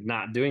example of like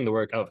not doing the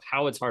work, of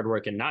how it's hard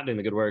work and not doing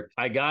the good work,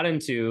 I got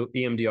into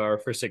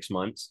EMDR for 6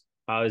 months.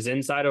 I was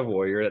inside of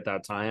Warrior at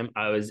that time.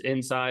 I was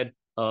inside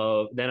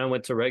of, then I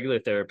went to regular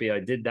therapy. I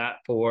did that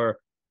for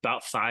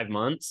about 5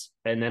 months,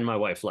 and then my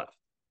wife left.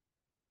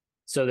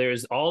 So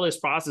there's all this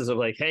process of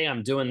like, hey,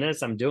 I'm doing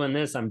this, I'm doing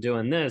this, I'm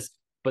doing this,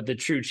 but the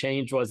true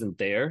change wasn't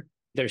there.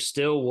 There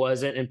still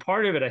wasn't. And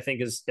part of it, I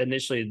think, is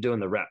initially doing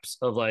the reps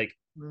of like,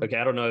 okay,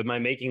 I don't know, am I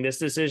making this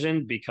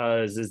decision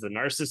because is the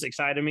narcissistic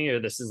side of me, or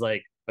this is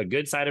like a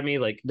good side of me?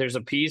 Like there's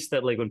a piece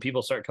that like when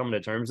people start coming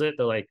to terms with it,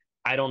 they're like,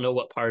 I don't know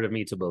what part of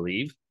me to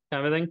believe,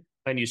 kind of thing.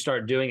 And you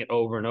start doing it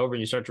over and over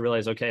and you start to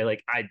realize, okay,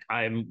 like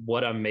I'm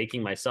what I'm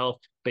making myself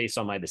based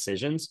on my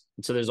decisions.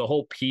 And so there's a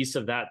whole piece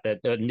of that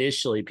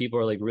initially people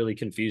are like really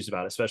confused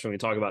about, especially when we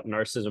talk about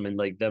narcissism and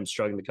like them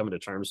struggling to come to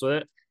terms with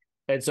it.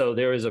 And so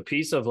there was a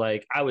piece of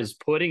like, I was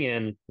putting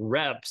in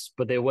reps,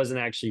 but they wasn't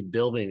actually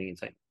building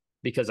anything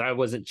because I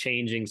wasn't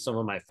changing some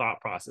of my thought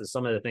process,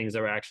 some of the things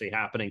that were actually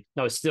happening.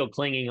 I was still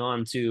clinging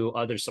on to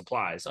other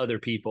supplies, other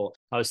people.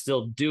 I was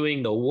still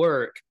doing the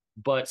work,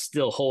 but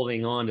still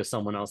holding on to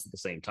someone else at the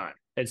same time.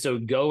 And so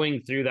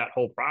going through that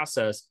whole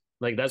process,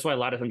 like that's why a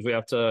lot of times we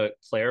have to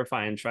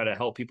clarify and try to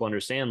help people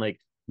understand, like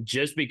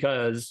just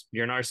because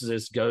your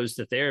narcissist goes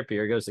to therapy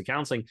or goes to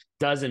counseling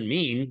doesn't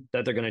mean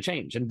that they're going to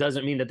change, and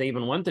doesn't mean that they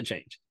even want to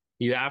change.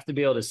 You have to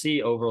be able to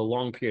see over a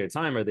long period of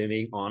time, are they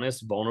being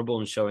honest, vulnerable,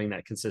 and showing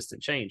that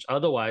consistent change?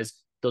 Otherwise,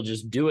 they'll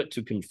just do it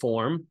to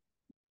conform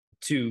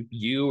to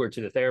you or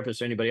to the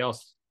therapist or anybody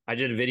else. I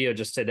did a video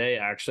just today,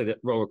 actually, that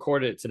we'll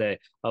record it today,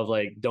 of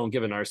like, don't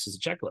give a narcissist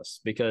a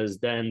checklist, because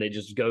then they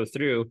just go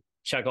through,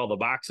 check all the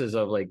boxes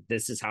of like,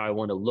 this is how I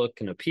want to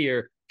look and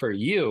appear for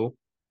you.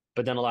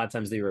 But then a lot of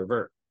times they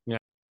revert. You know,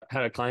 I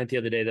had a client the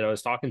other day that I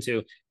was talking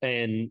to,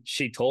 and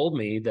she told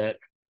me that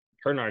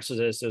her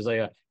narcissist, was like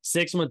a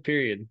 6-month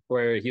period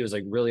where he was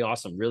like really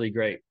awesome, really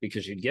great,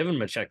 because she'd given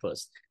him a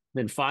checklist.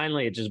 Then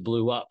finally it just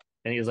blew up.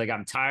 And he was like,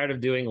 I'm tired of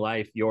doing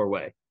life your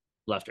way.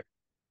 Left her,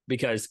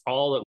 because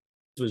all it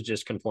was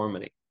just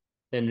conformity.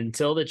 And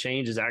until the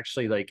change is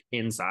actually like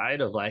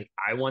inside of like,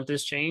 I want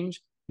this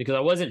change, because I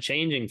wasn't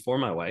changing for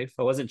my wife.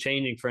 I wasn't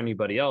changing for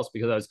anybody else,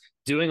 because I was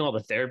doing all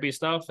the therapy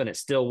stuff and it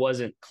still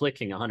wasn't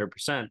clicking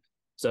 100%.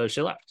 So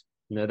she left.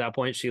 And at that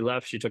point she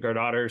left, she took her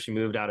daughter, she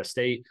moved out of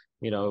state.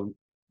 You know,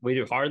 we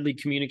do hardly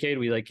communicate.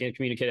 We like can't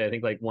communicate, I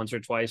think like once or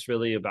twice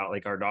really, about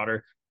like our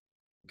daughter,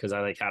 because I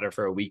like had her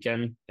for a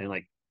weekend, and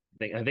like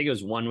I think it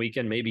was 1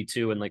 weekend, maybe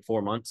 2 in like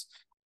 4 months.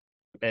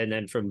 And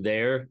then from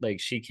there, like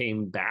she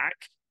came back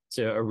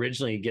to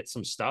originally get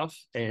some stuff,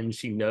 and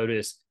she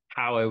noticed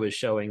how I was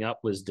showing up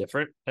was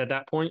different at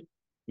that point.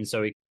 And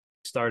so we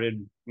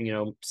started,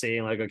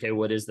 saying like, okay,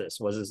 what is this?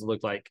 What does this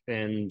look like?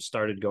 And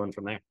started going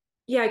from there.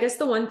 Yeah, I guess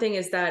the one thing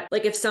is that,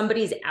 like, if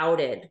somebody's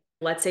outed,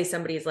 let's say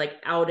somebody's like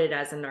outed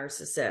as a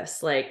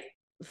narcissist, like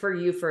for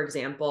you, for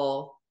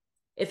example,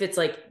 if it's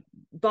like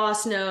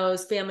boss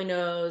knows, family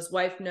knows,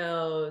 wife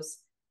knows,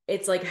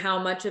 it's like how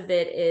much of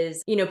it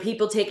is,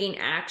 people taking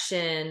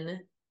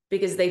action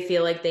because they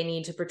feel like they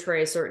need to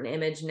portray a certain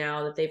image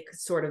now that they've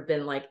sort of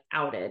been like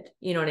outed,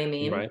 you know what I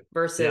mean? Right.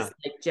 Versus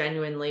like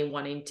genuinely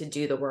wanting to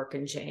do the work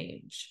and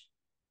change.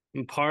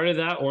 And part of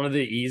that, the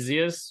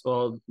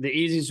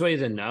easiest way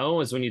to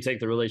know is when you take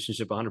the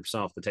relationship 100%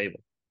 off the table.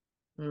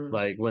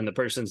 Like when the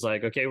person's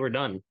like, okay, we're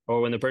done.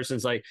 Or when the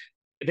person's like,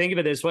 think of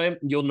it this way,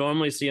 you'll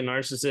normally see a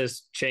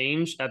narcissist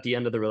change at the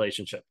end of the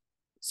relationship.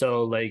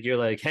 So like, you're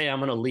like, hey, I'm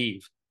going to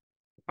leave.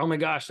 Oh my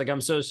gosh, like,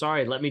 I'm so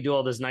sorry. Let me do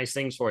all these nice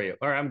things for you.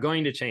 Or I'm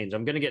going to change.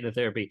 I'm going to get into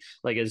therapy.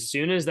 Like as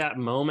soon as that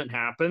moment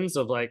happens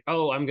of like,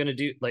 oh, I'm going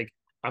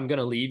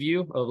to leave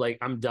you, of like,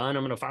 I'm done.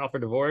 I'm going to file for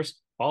divorce.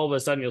 All of a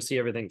sudden you'll see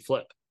everything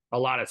flip. A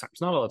lot of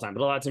times, not all the time,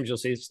 but a lot of times you'll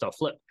see stuff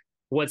flip.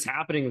 What's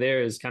happening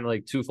there is kind of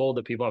like twofold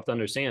that people have to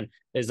understand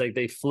is like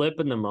they flip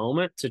in the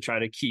moment to try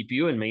to keep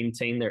you and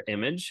maintain their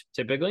image.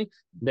 Typically,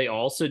 they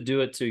also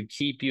do it to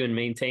keep you and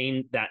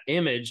maintain that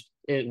image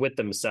with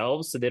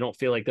themselves so they don't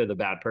feel like they're the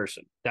bad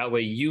person. That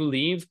way you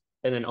leave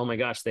and then, oh my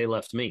gosh, they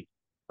left me.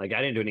 Like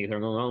I didn't do anything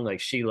wrong.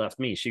 Like she left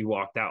me. She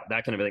walked out.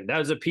 That kind of thing. That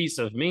was a piece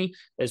of me.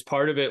 As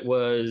part of it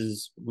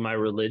was my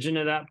religion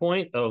at that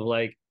point of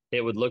like,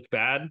 it would look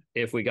bad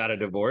if we got a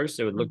divorce.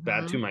 It would look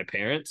bad to my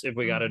parents if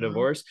we got a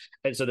divorce.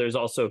 And so there's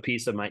also a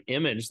piece of my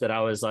image that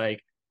I was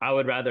like, I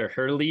would rather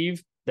her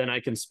leave than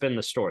I can spin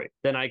the story.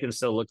 Then I can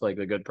still look like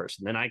the good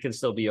person. Then I can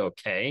still be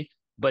okay.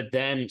 But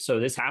then, so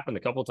this happened a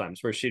couple of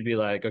times where she'd be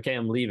like, okay,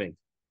 I'm leaving,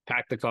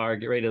 pack the car,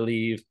 get ready to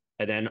leave.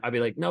 And then I'd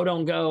be like, no,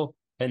 don't go.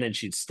 And then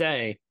she'd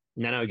stay.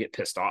 And then I would get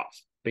pissed off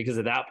because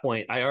at that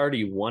point, I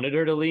already wanted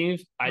her to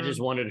leave. I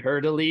just wanted her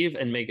to leave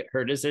and make it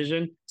her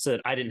decision so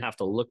that I didn't have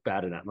to look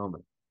bad in that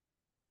moment.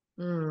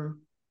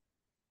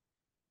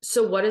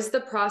 So what does the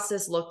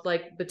process look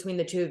like between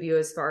the two of you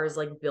as far as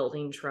like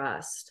building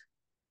trust?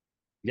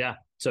 Yeah.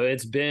 So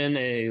it's been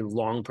a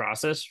long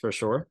process for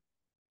sure.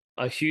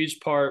 A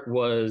huge part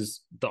was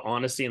the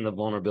honesty and the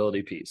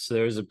vulnerability piece. So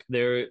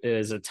there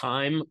is a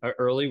time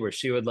early where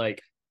she would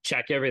like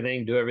check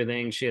everything, do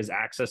everything. She has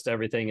access to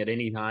everything at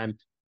any time.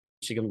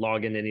 She can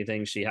log into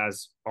anything. She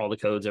has all the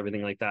codes,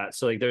 everything like that.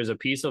 So like there's a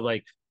piece of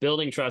like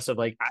building trust of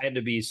like I had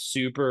to be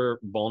super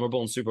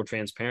vulnerable and super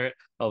transparent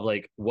of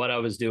like what I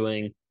was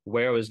doing,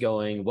 where I was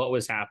going, what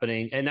was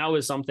happening. And that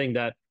was something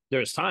that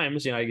there's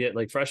times, I get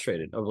like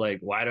frustrated of like,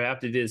 why do I have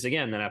to do this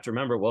again? Then I have to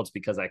remember, well, it's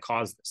because I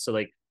caused this. So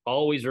like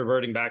always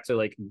reverting back to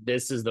like,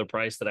 this is the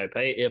price that I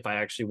pay if I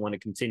actually want to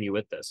continue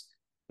with this.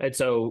 And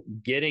so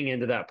getting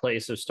into that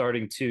place of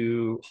starting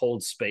to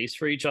hold space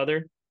for each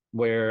other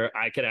where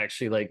I could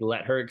actually like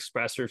let her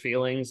express her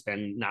feelings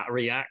and not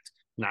react,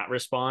 not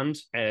respond.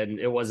 And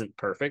it wasn't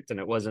perfect and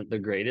it wasn't the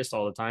greatest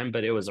all the time,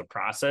 but it was a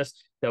process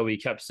that we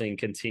kept seeing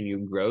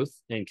continued growth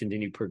and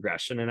continued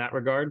progression in that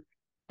regard.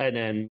 And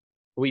then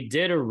we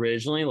did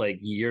originally, like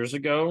years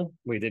ago,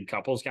 we did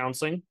couples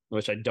counseling,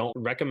 which I don't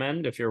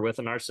recommend if you're with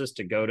a narcissist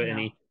to go to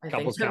any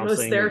couples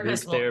counseling or group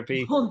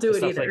therapy, won't do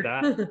stuff it either.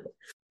 like that.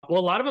 Well,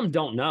 a lot of them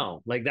don't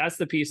know. Like that's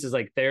the piece is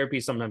like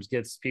therapy sometimes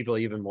gets people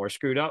even more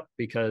screwed up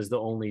because they'll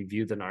only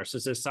view the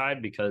narcissist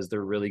side because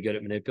they're really good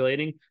at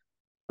manipulating.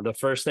 The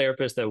first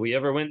therapist that we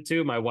ever went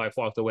to, my wife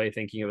walked away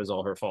thinking it was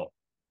all her fault.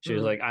 She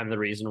was like, I'm the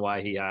reason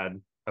why he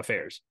had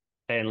affairs.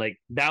 And like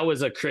that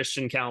was a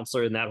Christian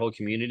counselor in that whole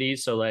community.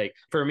 So like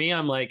for me,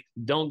 I'm like,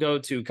 don't go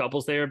to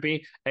couples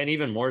therapy. And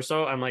even more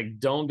so, I'm like,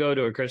 don't go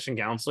to a Christian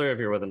counselor if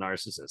you're with a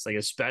narcissist, like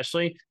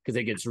especially because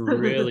it gets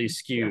really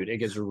skewed. It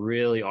gets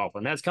really awful.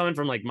 And that's coming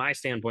from like my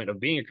standpoint of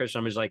being a Christian.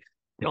 I'm just like,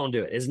 don't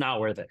do it. It's not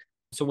worth it.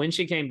 So when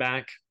she came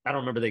back, I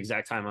don't remember the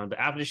exact time on, but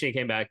after she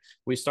came back,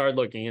 we started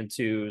looking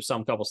into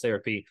some couples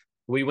therapy.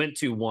 We went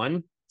to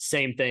one,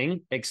 same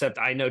thing, except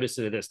I noticed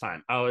it this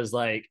time. I was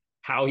like,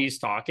 how he's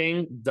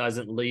talking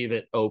doesn't leave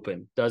it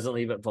open, doesn't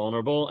leave it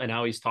vulnerable. And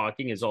how he's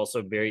talking is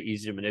also very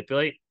easy to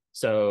manipulate.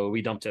 So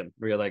we dumped him.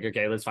 We were like,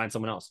 okay, let's find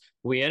someone else.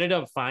 We ended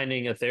up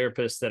finding a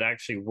therapist that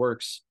actually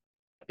works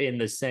in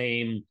the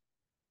same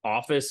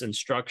office and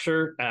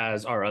structure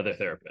as our other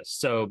therapist.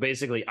 So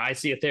basically, I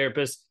see a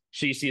therapist,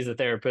 she sees a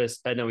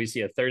therapist, and then we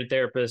see a third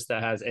therapist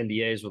that has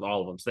NDAs with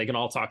all of them. So they can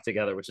all talk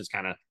together, which is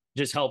kind of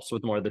just helps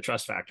with more of the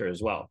trust factor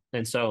as well.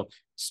 And so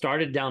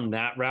started down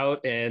that route.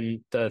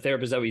 And the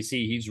therapist that we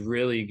see, he's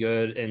really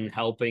good in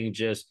helping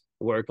just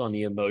work on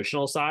the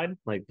emotional side,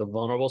 like the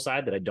vulnerable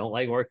side that I don't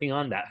like working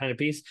on, that kind of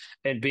piece,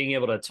 and being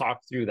able to talk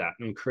through that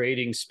and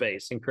creating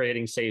space and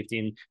creating safety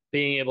and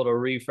being able to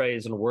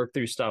rephrase and work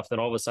through stuff that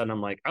all of a sudden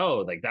I'm like, oh,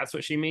 like that's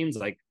what she means.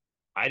 Like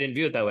I didn't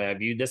view it that way. I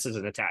viewed this as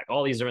an attack,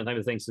 all these different types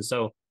of things. And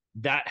so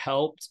that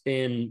helped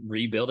in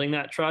rebuilding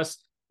that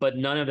trust. But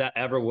none of that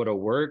ever would have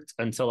worked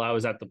until I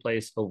was at the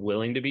place of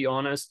willing to be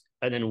honest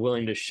and then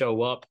willing to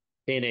show up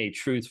in a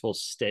truthful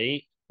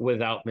state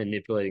without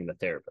manipulating the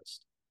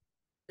therapist.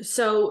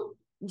 So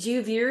Do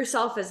you view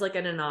yourself as like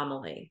an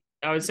anomaly?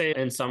 I would say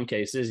in some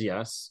cases,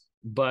 yes.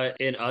 But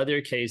in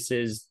other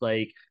cases,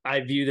 like I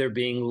view there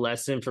being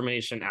less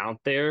information out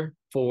there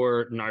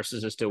for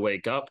narcissists to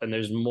wake up, and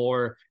there's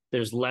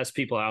less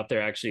people out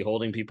there actually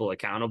holding people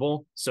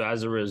accountable. So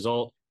as a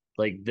result,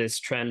 like this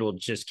trend will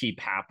just keep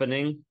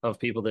happening of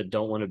people that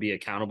don't want to be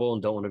accountable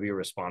and don't want to be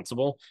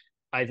responsible.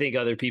 I think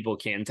other people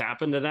can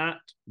tap into that,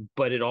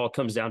 but it all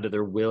comes down to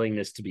their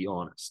willingness to be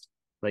honest.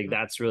 Like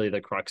that's really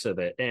the crux of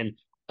it. And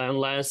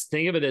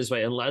think of it this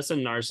way, unless a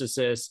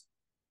narcissist,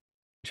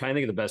 trying to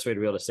think of the best way to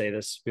be able to say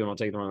this, people don't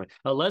take it the wrong way.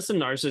 Unless a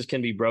narcissist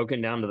can be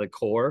broken down to the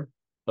core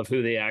of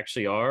who they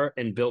actually are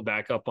and built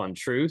back up on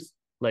truth,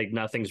 like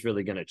nothing's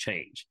really going to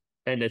change.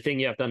 And the thing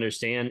you have to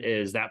understand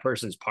is that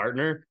person's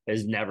partner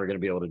is never going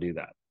to be able to do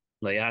that.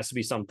 Like it has to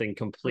be something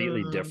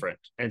completely different.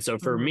 And so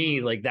for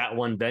me, like that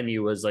one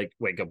venue was like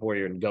Wake Up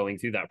Warrior, and going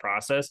through that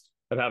process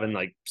of having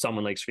like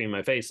someone like scream in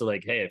my face. So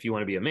like, hey, if you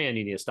want to be a man,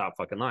 you need to stop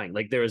fucking lying.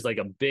 Like there was like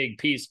a big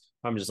piece.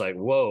 I'm just like,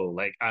 whoa,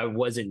 like I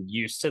wasn't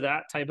used to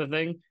that type of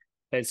thing.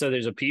 And so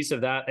there's a piece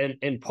of that.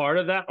 And part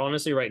of that,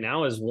 honestly, right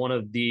now is one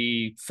of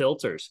the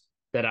filters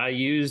that I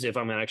use if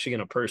I'm actually going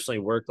to personally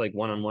work like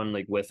one-on-one,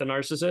 like with a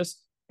narcissist,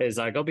 is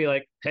like, I'll be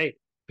like, hey,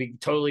 be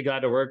totally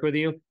glad to work with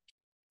you.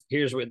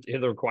 Here's the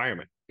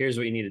requirement. Here's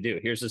what you need to do.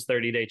 Here's this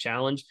 30-day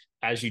challenge.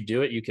 As you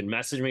do it, you can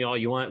message me all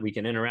you want. We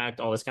can interact,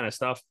 all this kind of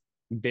stuff.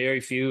 Very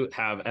few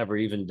have ever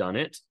even done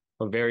it,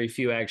 but very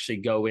few actually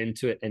go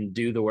into it and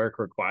do the work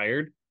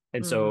required.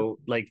 And so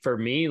like for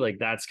me, like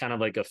that's kind of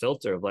like a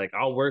filter of like,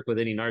 I'll work with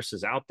any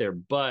narcissist out there,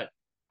 but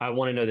I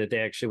want to know that they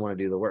actually want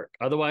to do the work.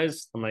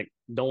 Otherwise, I'm like,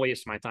 don't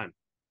waste my time.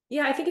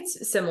 Yeah, I think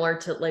it's similar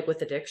to like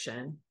with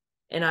addiction.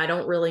 And I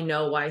don't really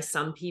know why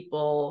some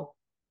people,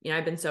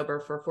 I've been sober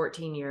for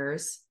 14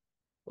 years.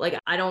 Like,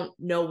 I don't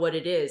know what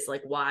it is,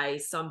 like why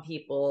some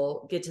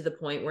people get to the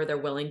point where they're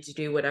willing to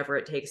do whatever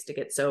it takes to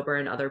get sober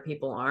and other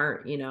people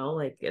aren't,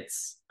 like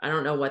I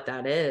don't know what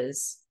that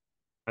is.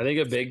 I think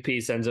a big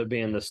piece ends up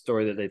being the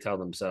story that they tell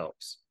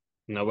themselves.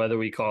 Whether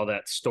we call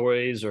that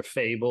stories or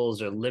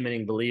fables or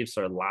limiting beliefs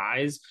or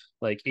lies,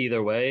 like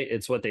either way,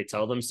 it's what they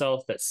tell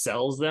themselves that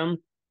sells them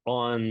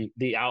on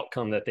the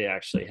outcome that they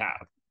actually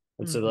have.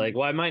 And so like,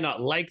 well, I might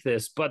not like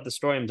this, but the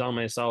story I'm telling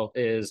myself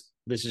is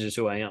this is just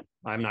who I am.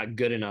 I'm not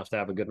good enough to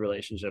have a good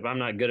relationship. I'm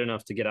not good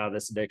enough to get out of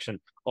this addiction.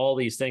 All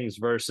these things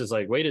versus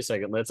like, wait a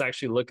second, let's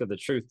actually look at the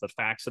truth, the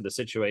facts of the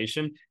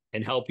situation,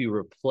 and help you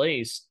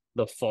replace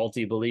the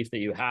faulty belief that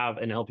you have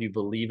and help you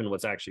believe in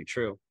what's actually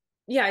true.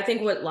 Yeah, I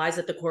think what lies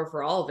at the core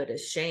for all of it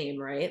is shame,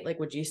 right? Like,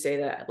 would you say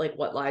that like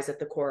what lies at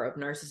the core of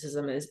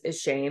narcissism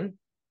is shame?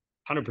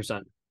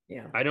 100%.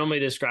 Yeah. I normally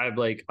describe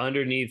like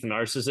underneath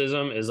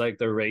narcissism is like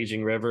the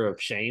raging river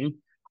of shame.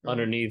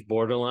 Underneath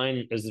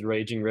borderline is the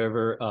raging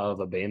river of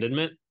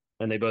abandonment.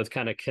 And they both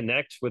kind of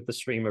connect with the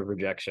stream of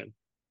rejection.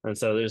 And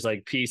so there's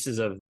like pieces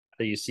of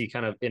that you see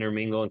kind of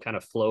intermingle and kind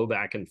of flow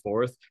back and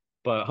forth.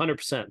 But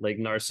 100% like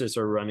narcissists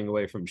are running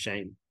away from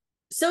shame.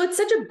 So it's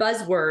such a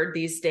buzzword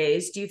these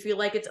days. Do you feel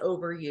like it's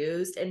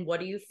overused? And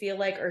what do you feel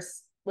like are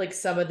like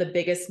some of the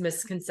biggest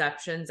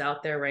misconceptions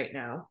out there right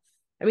now?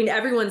 I mean,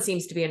 everyone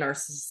seems to be a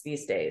narcissist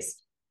these days.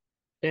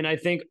 And I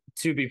think,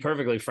 to be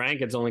perfectly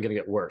frank, it's only going to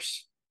get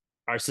worse.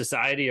 Our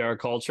society, our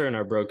culture, and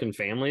our broken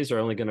families are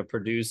only going to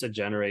produce a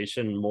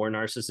generation more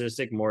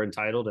narcissistic, more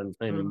entitled,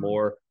 and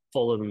more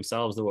full of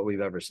themselves than what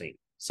we've ever seen.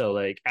 So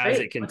like as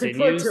it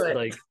continues,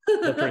 like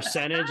the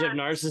percentage of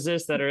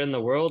narcissists that are in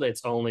the world,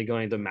 it's only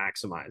going to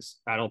maximize.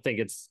 I don't think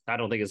it's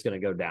going to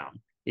go down.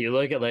 You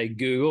look at like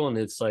Google and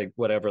it's like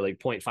whatever, like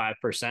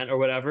 0.5% or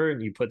whatever,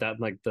 and you put that in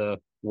like the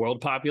world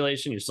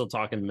population, you're still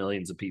talking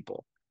millions of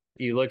people.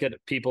 You look at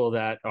people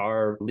that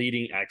are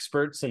leading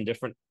experts in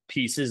different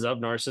pieces of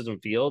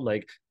narcissism field,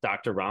 like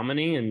Dr.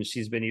 Ramani, and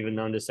she's been even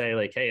known to say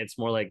like, hey, it's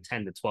more like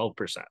 10 to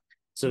 12%.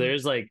 So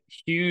there's like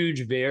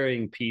huge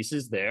varying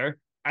pieces there.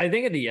 I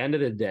think at the end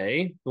of the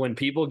day, when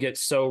people get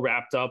so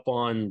wrapped up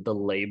on the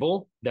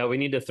label that we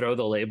need to throw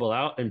the label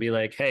out and be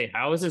like, hey,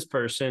 how is this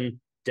person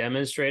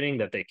demonstrating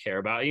that they care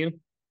about you?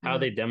 How are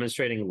they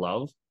demonstrating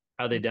love?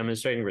 How are they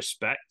demonstrating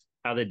respect?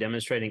 How are they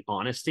demonstrating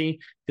honesty?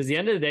 Because at the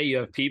end of the day, you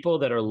have people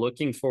that are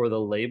looking for the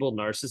label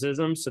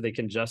narcissism so they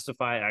can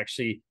justify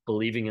actually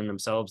believing in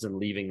themselves and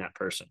leaving that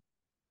person.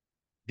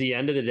 The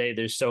end of the day,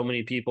 there's so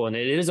many people, and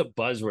it is a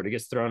buzzword. It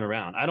gets thrown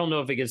around. I don't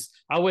know if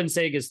I wouldn't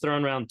say it gets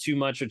thrown around too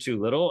much or too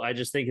little. I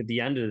just think at the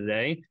end of the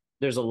day,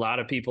 there's a lot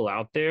of people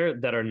out there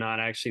that are not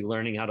actually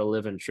learning how to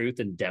live in truth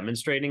and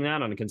demonstrating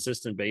that on a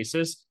consistent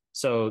basis.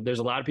 So there's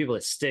a lot of people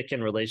that stick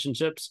in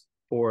relationships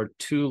for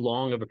too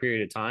long of a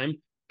period of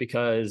time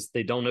because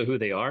they don't know who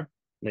they are.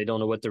 They don't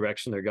know what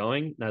direction they're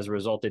going. And as a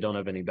result, they don't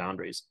have any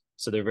boundaries.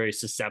 So they're very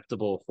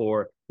susceptible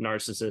for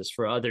narcissists,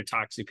 for other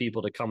toxic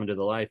people to come into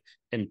the life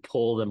and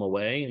pull them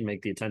away and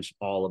make the attention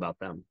all about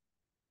them.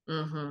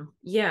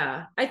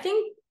 Yeah. I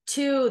think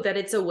too, that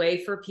it's a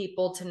way for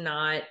people to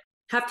not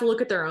have to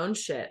look at their own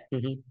shit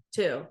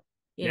too,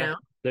 you know?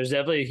 There's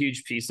definitely a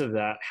huge piece of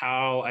that.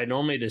 How I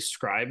normally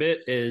describe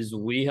it is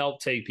we help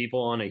take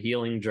people on a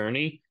healing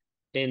journey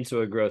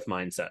into a growth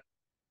mindset.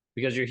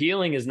 because your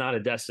healing is not a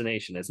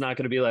destination. It's not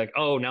going to be like,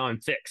 oh, now I'm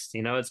fixed.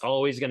 It's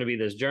always going to be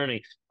this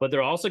journey. But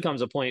there also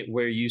comes a point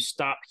where you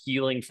stop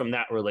healing from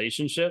that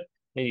relationship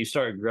and you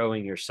start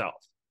growing yourself.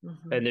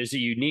 Mm-hmm. And there's a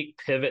unique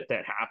pivot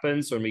that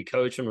happens when we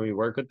coach and when we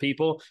work with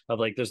people of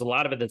like, there's a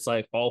lot of it that's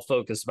like all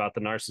focused about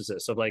the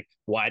narcissist of like,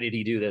 why did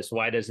he do this?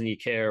 Why doesn't he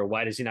care?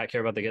 Why does he not care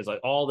about the kids?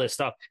 Like all this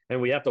stuff.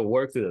 And we have to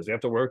work through this. We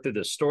have to work through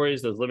the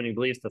stories, those limiting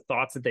beliefs, the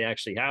thoughts that they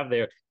actually have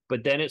there.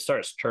 But then it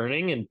starts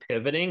turning and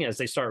pivoting as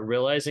they start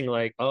realizing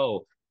like,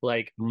 oh,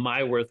 like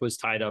my worth was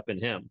tied up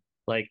in him.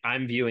 Like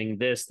I'm viewing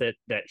this,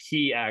 that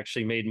he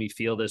actually made me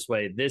feel this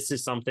way. This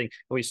is something. And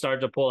we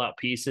start to pull out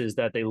pieces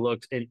that they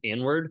looked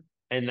inward.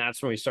 And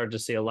that's when we start to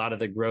see a lot of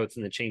the growth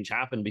and the change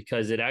happen,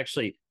 because it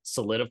actually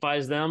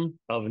solidifies them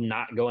of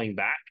not going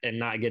back and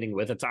not getting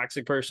with a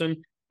toxic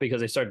person,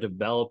 because they start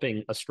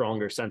developing a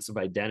stronger sense of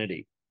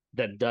identity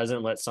that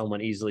doesn't let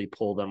someone easily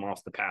pull them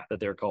off the path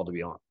that they're called to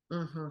be on.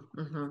 Mm-hmm,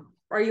 mm-hmm.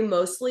 Are you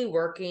mostly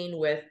working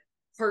with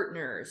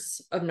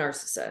partners of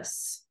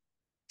narcissists?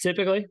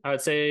 Typically, I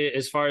would say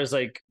as far as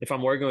like, if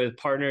I'm working with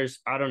partners,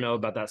 I don't know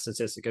about that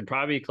statistic. It'd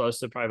probably be close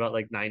to probably about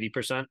like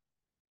 90%.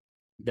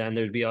 Then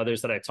there'd be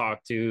others that I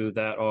talk to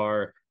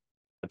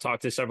I talk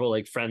to several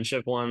like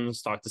friendship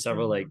ones, talk to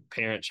several like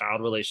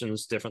parent-child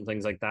relations, different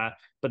things like that.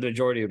 But the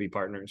majority would be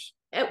partners.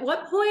 At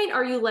what point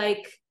are you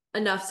like,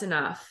 enough's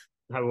enough?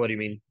 What do you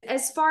mean?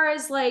 As far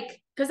as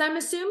like, because I'm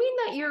assuming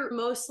that you're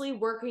mostly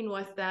working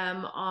with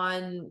them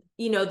on,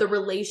 the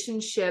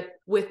relationship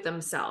with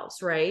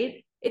themselves,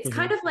 right? It's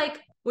kind of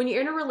like when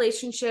you're in a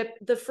relationship,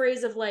 the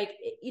phrase of like,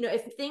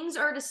 if things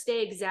are to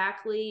stay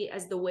exactly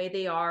as the way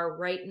they are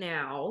right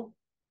now,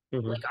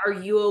 like, are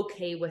you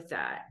okay with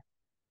that?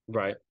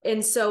 Right.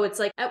 And so it's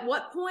like, at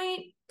what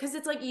point, because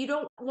it's like, you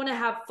don't want to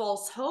have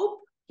false hope,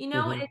 and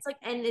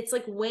it's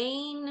like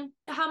weighing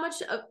how much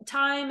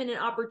time and an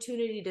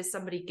opportunity does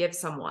somebody give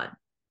someone?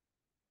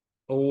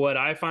 What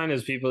I find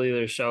is people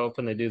either show up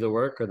and they do the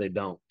work or they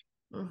don't.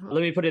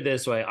 Let me put it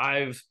this way.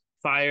 I've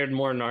fired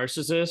more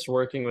narcissists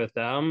working with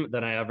them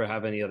than I ever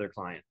have any other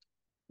client.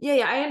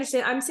 Yeah, I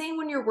understand. I'm saying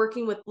when you're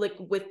working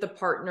with the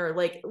partner,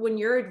 like when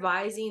you're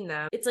advising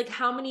them, it's like,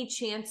 how many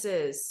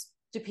chances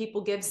do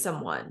people give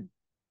someone?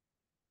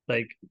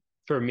 Like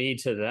for me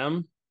to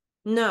them?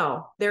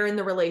 No, they're in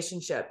the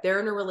relationship. They're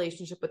in a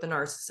relationship with a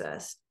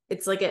narcissist.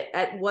 It's like,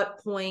 at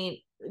what point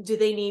do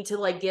they need to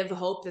like give up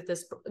hope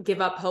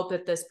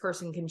that this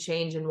person can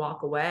change and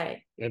walk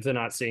away? If they're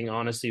not seeing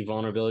honesty,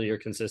 vulnerability, or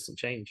consistent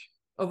change.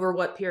 Over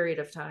what period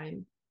of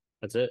time?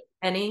 That's it.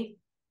 Any?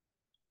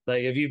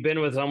 Like if you've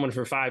been with someone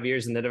for 5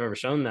 years and they've never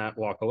shown that,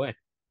 walk away.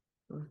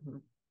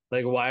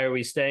 Like, why are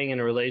we staying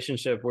in a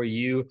relationship where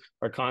you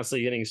are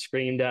constantly getting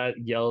screamed at,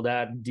 yelled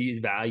at,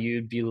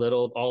 devalued,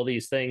 belittled, all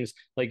these things?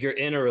 Like you're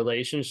in a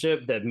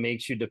relationship that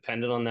makes you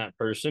dependent on that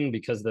person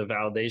because of the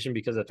validation,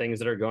 because of things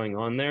that are going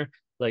on there.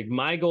 Like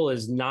my goal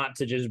is not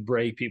to just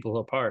break people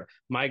apart.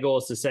 My goal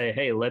is to say,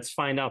 hey, let's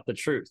find out the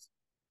truth.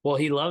 Well,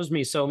 he loves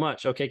me so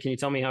much. Okay, can you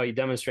tell me how he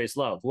demonstrates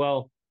love?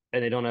 Well,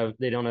 and they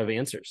don't have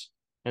answers.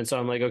 And so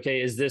I'm like,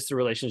 okay, is this the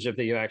relationship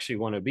that you actually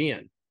want to be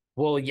in?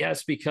 Well,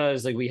 yes,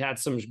 because like we had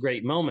some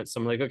great moments.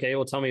 I'm like, okay,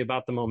 well, tell me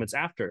about the moments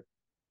after.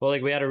 Well,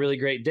 like we had a really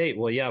great date.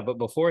 Well, yeah, but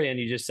beforehand,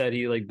 you just said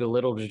he like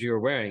belittled what you were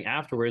wearing.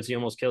 Afterwards, he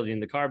almost killed you in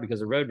the car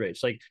because of road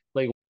rage. Like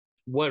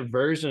what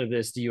version of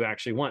this do you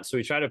actually want? So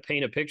we try to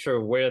paint a picture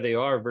of where they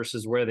are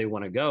versus where they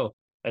want to go.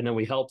 And then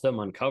we help them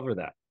uncover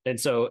that. And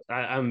so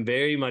I'm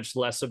very much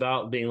less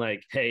about being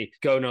like, hey,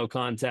 go no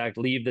contact,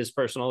 leave this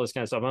person, all this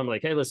kind of stuff. I'm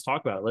like, hey, let's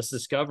talk about it. Let's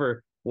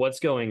discover what's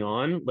going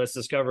on. Let's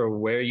discover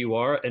where you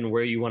are and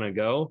where you want to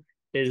go.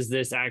 Is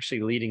this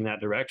actually leading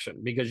that direction?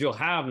 Because you'll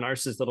have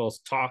narcissists that'll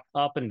talk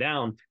up and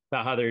down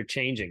about how they're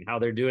changing, how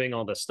they're doing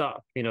all this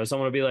stuff.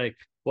 Someone will be like,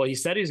 well, he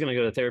said he's going to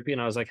go to therapy.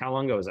 And I was like, how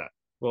long ago was that?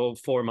 Well,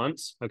 4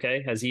 months.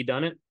 Okay. Has he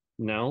done it?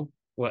 No.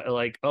 What?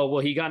 Like, oh,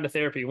 well, he got into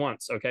therapy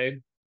once. Okay.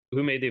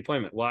 Who made the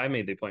appointment? Well, I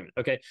made the appointment.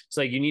 Okay. So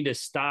like you need to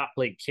stop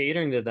like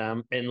catering to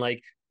them and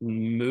like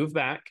move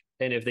back.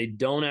 And if they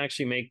don't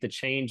actually make the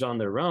change on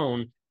their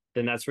own,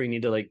 then that's where you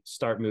need to like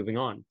start moving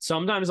on.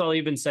 Sometimes I'll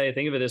even say,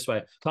 think of it this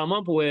way, come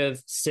up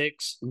with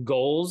 6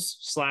 goals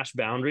 /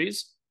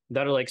 boundaries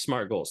that are like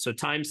SMART goals. So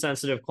time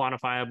sensitive,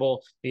 quantifiable,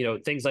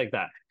 things like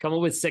that. Come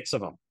up with 6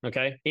 of them.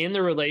 Okay. In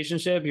the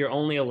relationship, you're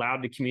only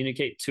allowed to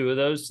communicate 2 of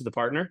those to the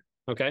partner.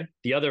 Okay.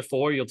 The other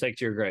 4 you'll take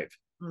to your grave.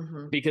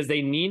 Because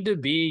they need to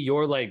be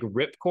your like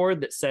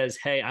ripcord that says,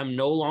 hey, I'm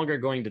no longer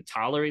going to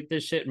tolerate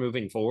this shit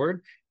moving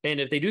forward. And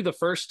if they do the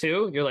first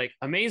 2, you're like,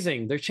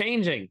 amazing, they're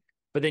changing.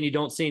 But then you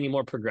don't see any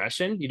more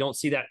progression. You don't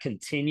see that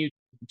continue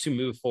to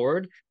move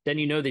forward. Then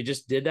they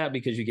just did that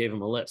because you gave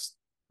them a list.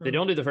 They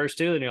don't do the first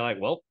 2, then you're like,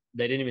 well,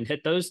 they didn't even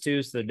hit those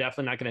 2, so they're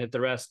definitely not going to hit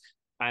the rest.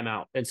 I'm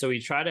out. And so we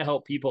try to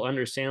help people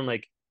understand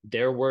like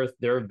their worth,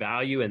 their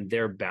value, and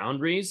their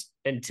boundaries.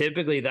 And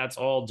typically that's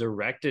all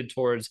directed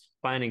towards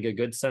finding a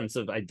good sense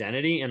of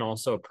identity and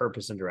also a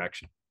purpose and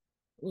direction.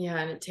 Yeah,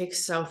 and it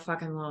takes so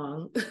fucking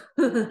long.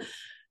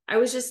 I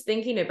was just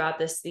thinking about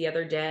this the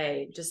other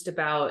day, just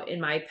about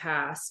in my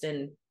past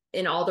and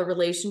in all the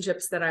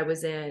relationships that I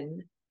was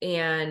in.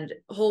 and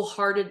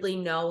wholeheartedly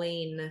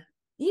knowing,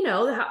 you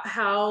know,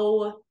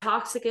 how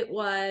toxic it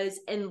was,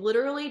 and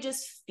literally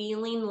just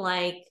feeling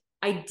like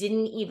I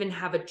didn't even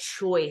have a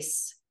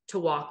choice to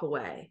walk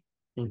away,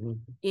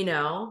 you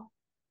know,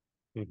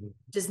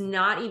 just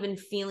not even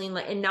feeling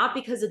like, and not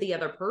because of the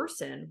other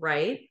person,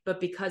 right? But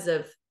because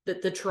of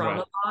the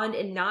trauma bond,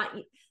 and not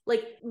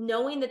like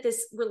knowing that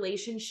this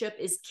relationship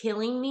is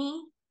killing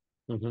me.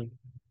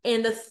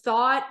 And the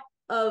thought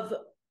of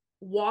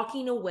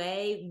walking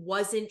away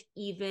wasn't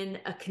even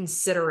a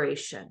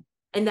consideration.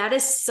 And that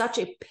is such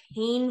a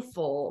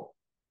painful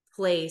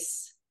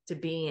place to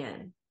be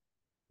in.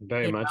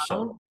 Very much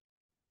so.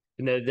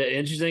 And the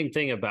interesting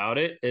thing about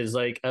it is,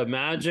 like,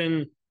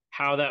 imagine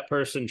how that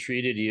person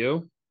treated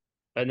you.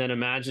 And then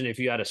imagine if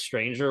you had a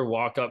stranger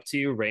walk up to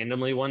you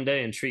randomly one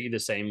day and treat you the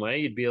same way.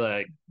 You'd be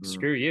like,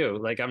 screw you.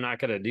 Like, I'm not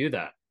going to do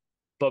that.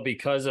 But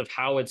because of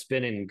how it's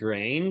been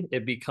ingrained,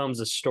 it becomes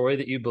a story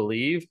that you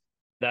believe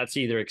that's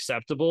either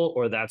acceptable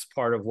or that's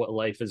part of what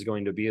life is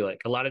going to be like.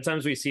 A lot of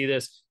times we see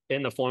this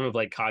in the form of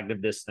like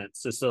cognitive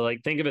dissonance. So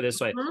like, think of it this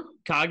way.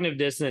 Cognitive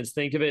dissonance,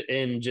 think of it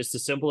in just a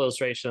simple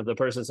illustration of the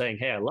person saying,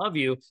 hey, I love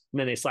you, and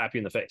then they slap you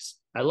in the face.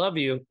 I love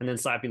you, and then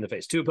slap you in the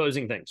face. Two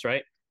opposing things,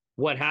 right?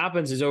 What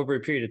happens is, over a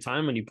period of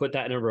time, when you put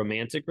that in a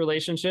romantic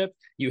relationship,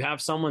 you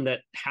have someone that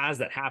has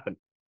that happen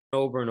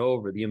over and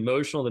over. The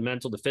emotional, the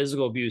mental, the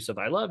physical abuse of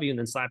I love you and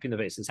then slapping the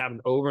face. It's happened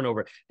over and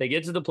over. They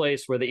get to the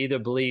place where they either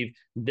believe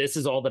this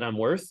is all that I'm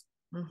worth.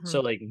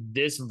 So like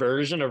this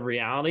version of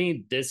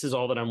reality, this is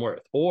all that I'm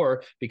worth.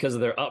 Or because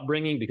of their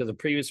upbringing, because of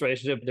previous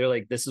relationship, they're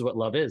like, this is what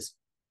love is.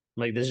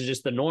 Like, this is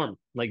just the norm.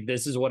 Like,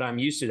 this is what I'm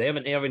used to. They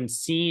haven't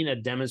seen a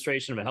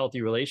demonstration of a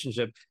healthy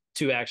relationship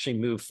to actually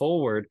move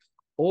forward.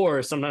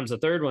 Or sometimes the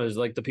third one is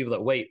like the people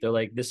that wait. They're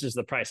like, this is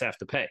the price I have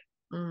to pay.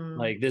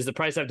 Like, this is the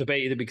price I have to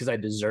pay either because I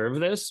deserve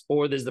this,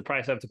 or this is the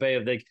price I have to pay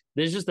of like,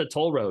 this is just the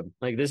toll road.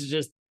 Like, this is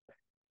just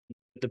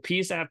the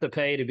piece I have to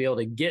pay to be able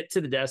to get to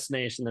the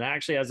destination that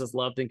actually has us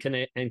loved and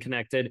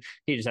connected.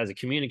 He just has a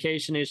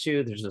communication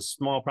issue. There's a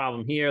small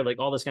problem here, like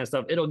all this kind of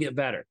stuff. It'll get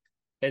better.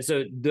 And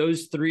so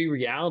those three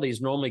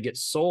realities normally get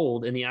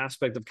sold in the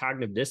aspect of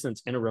cognitive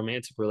dissonance in a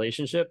romantic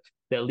relationship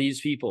that leaves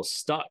people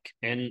stuck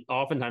and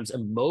oftentimes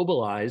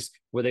immobilized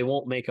where they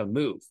won't make a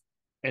move.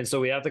 And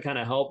so we have to kind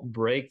of help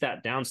break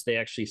that down so they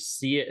actually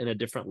see it in a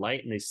different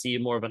light and they see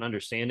more of an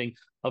understanding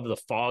of the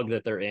fog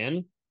that they're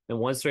in. And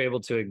once they're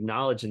able to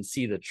acknowledge and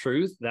see the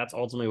truth, that's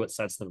ultimately what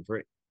sets them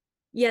free.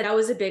 Yeah, that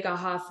was a big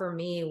aha for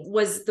me,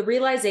 was the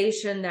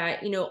realization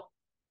that, you know,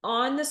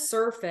 on the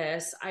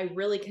surface, I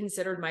really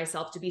considered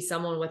myself to be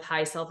someone with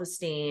high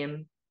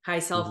self-esteem, high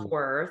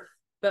self-worth,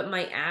 but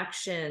my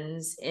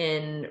actions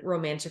in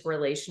romantic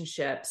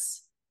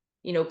relationships,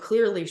 you know,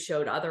 clearly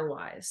showed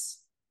otherwise.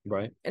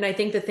 Right. And I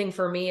think the thing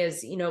for me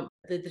is, you know,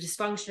 the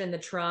dysfunction and the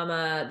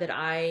trauma that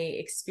I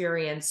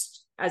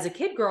experienced as a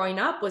kid growing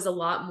up was a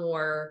lot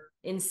more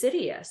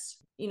insidious.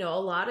 You know, a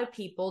lot of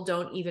people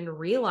don't even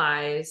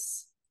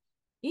realize,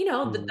 you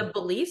know, the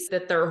beliefs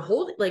that they're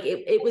holding. Like,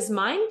 it was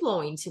mind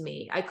blowing to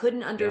me. I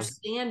couldn't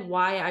understand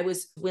why I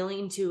was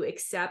willing to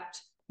accept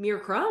mere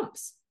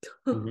crumbs.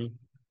 No,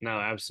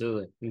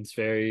 absolutely. It's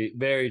very,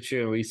 very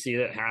true. And we see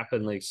that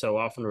happen like so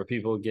often where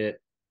people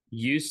get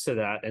used to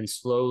that and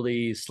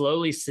slowly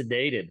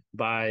sedated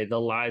by the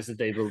lies that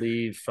they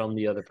believe from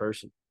the other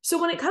person. So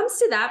when it comes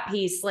to that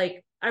piece,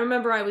 like, I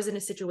remember I was in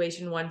a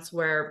situation once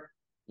where,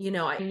 you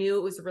know, I knew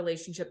it was a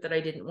relationship that I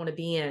didn't want to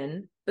be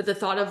in, but the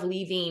thought of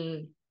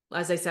leaving,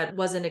 as I said,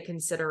 wasn't a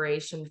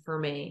consideration for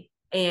me.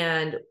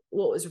 And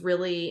what was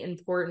really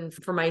important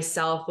for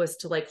myself was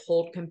to like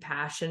hold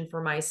compassion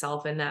for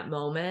myself in that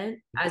moment,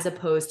 as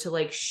opposed to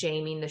like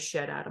shaming the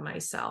shit out of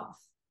myself.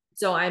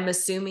 So I'm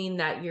assuming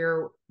that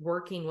you're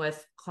working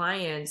with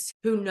clients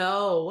who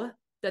know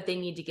that they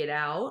need to get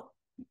out,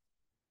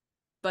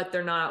 but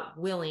they're not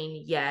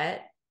willing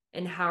yet.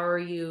 And how are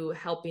you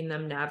helping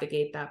them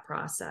navigate that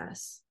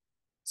process?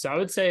 So I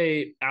would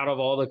say out of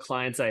all the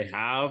clients I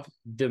have,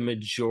 the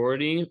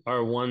majority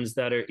are ones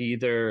that are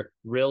either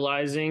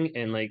realizing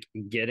and like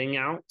getting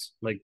out,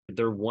 like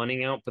they're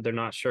wanting out, but they're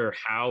not sure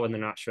how and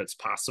they're not sure it's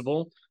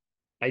possible.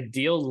 I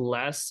deal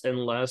less and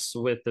less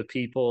with the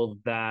people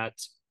that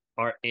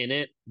are in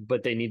it,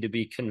 but they need to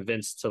be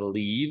convinced to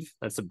leave.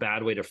 That's a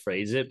bad way to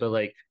phrase it, but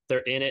like they're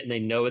in it and they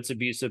know it's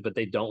abusive, but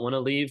they don't want to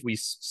leave. We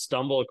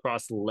stumble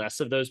across less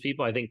of those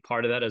people. I think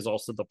part of that is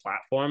also the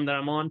platform that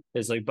I'm on.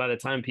 Is like by the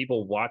time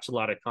people watch a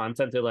lot of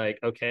content, they're like,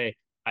 okay,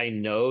 I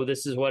know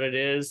this is what it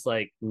is.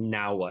 Like,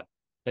 now what?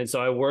 And so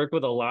I work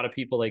with a lot of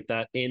people like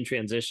that in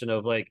transition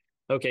of like,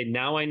 okay,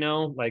 now I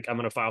know, like, I'm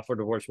going to file for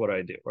divorce. What do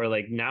I do? Or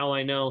like, now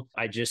I know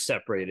I just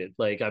separated.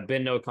 Like, I've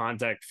been no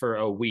contact for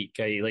a week.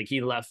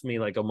 He left me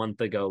like a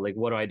month ago. Like,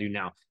 what do I do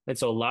now? And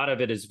so a lot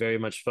of it is very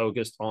much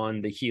focused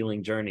on the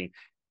healing journey.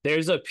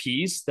 There's a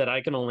piece that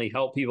I can only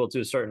help people to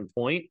a certain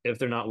point if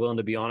they're not willing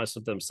to be honest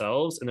with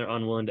themselves and they're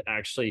unwilling to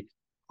actually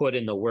put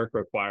in the work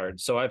required.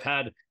 So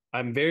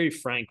I'm very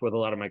frank with a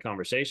lot of my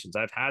conversations.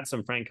 I've had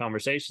some frank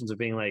conversations of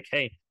being like,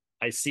 hey,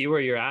 I see where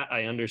you're at.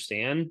 I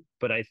understand,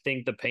 but I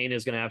think the pain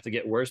is going to have to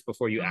get worse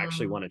before you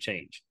actually Mm. want to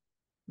change,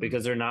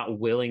 because they're not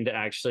willing to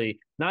actually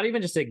not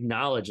even just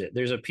acknowledge it.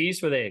 There's a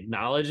piece where they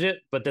acknowledge it,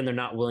 but then they're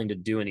not willing to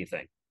do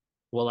anything.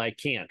 Well, I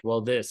can't. Well,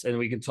 this, and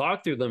we can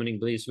talk through limiting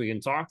beliefs. We can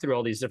talk through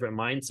all these different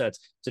mindsets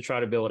to try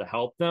to be able to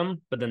help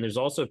them. But then there's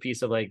also a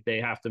piece of like, they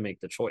have to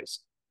make the choice.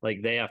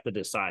 Like they have to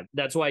decide.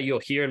 That's why you'll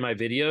hear in my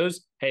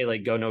videos, hey,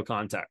 like go no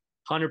contact.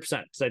 100%.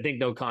 Because I think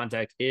no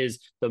contact is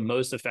the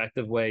most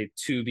effective way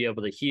to be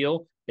able to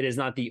heal. It is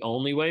not the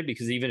only way,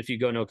 because even if you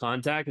go no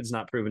contact, it's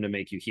not proven to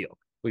make you heal.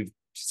 We've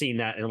seen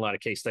that in a lot of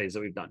case studies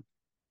that we've done.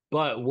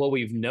 But what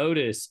we've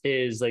noticed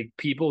is like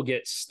people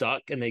get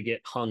stuck and they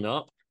get hung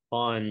up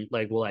on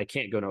like, well, I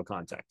can't go no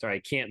contact, or I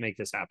can't make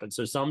this happen.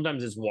 So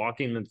sometimes it's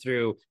walking them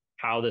through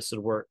how this would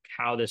work,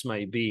 how this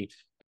might be,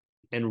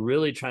 and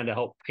really trying to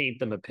help paint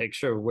them a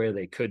picture of where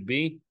they could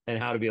be and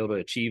how to be able to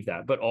achieve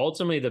that. But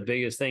ultimately, the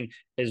biggest thing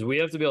is we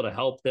have to be able to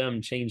help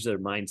them change their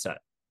mindset,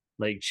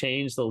 like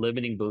change the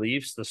limiting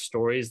beliefs, the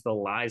stories, the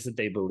lies that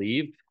they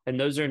believe. And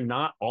those are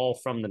not all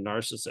from the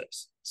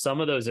narcissist.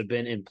 Some of those have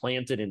been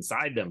implanted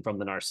inside them from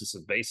the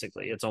narcissist.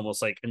 Basically, it's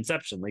almost like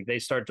inception. Like they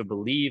start to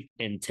believe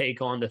and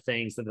take on the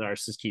things that the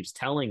narcissist keeps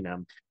telling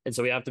them. And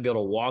so we have to be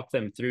able to walk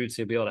them through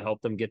to be able to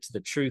help them get to the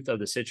truth of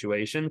the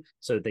situation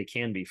so that they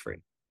can be free.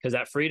 Because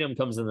that freedom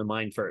comes in the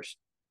mind first.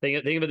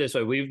 Think of it this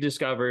way. We've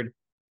discovered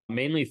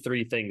mainly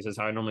three things is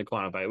how I normally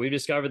quantify it. We've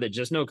discovered that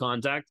just no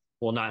contact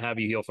will not have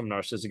you heal from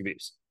narcissistic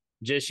abuse.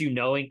 Just you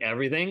knowing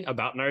everything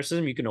about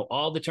narcissism, you can know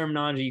all the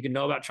terminology, you can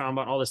know about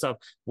trauma, all this stuff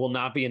will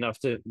not be enough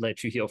to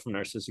let you heal from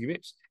narcissistic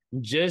abuse.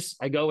 Just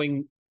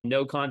going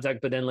no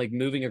contact, but then like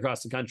moving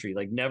across the country,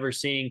 like never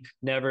seeing,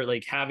 never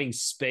like having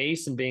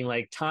space and being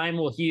like, time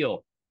will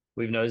heal.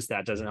 We've noticed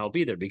that doesn't help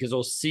either, because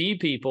we'll see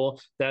people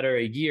that are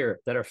a year,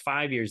 that are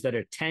 5 years, that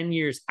are 10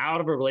 years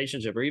out of a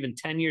relationship, or even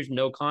 10 years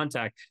no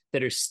contact,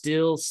 that are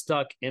still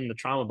stuck in the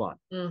trauma bond.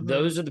 Mm-hmm.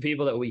 Those are the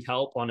people that we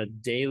help on a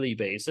daily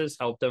basis,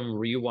 help them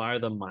rewire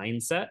the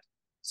mindset.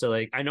 So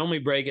like I normally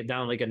break it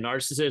down like a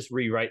narcissist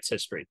rewrites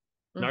history.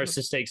 Mm-hmm.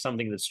 Narcissist takes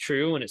something that's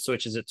true and it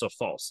switches it to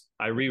false.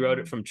 I rewrote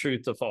it from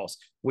truth to false.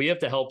 We have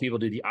to help people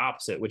do the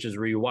opposite, which is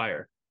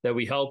rewire. That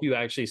we help you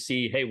actually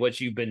see, hey, what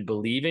you've been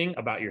believing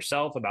about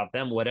yourself, about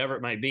them, whatever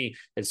it might be,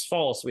 is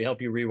false. We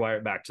help you rewire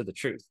it back to the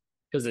truth.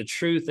 Because the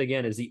truth,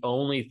 again, is the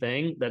only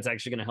thing that's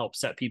actually going to help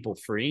set people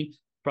free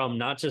from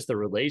not just the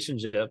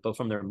relationship, but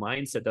from their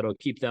mindset that'll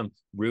keep them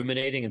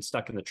ruminating and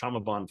stuck in the trauma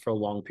bond for a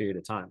long period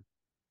of time.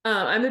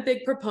 I'm a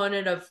big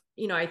proponent of,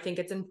 I think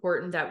it's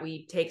important that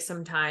we take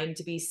some time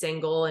to be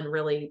single and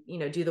really,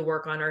 do the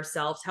work on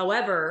ourselves.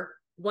 However,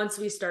 once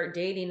we start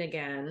dating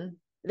again,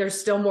 there's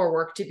still more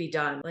work to be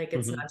done. Like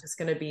it's not just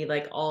going to be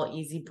like all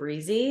easy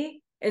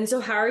breezy. And so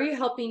how are you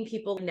helping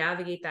people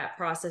navigate that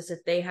process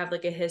if they have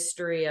like a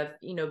history of,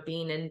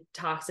 being in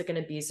toxic and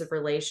abusive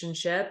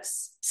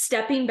relationships,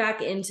 stepping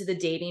back into the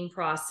dating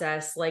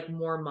process, like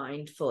more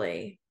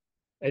mindfully?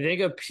 I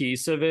think a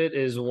piece of it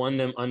is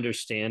them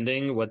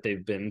understanding what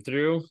they've been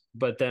through,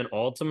 but then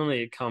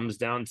ultimately it comes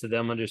down to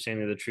them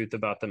understanding the truth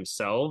about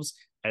themselves.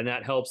 And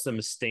that helps them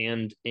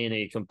stand in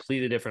a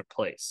completely different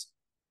place.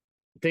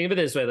 Think of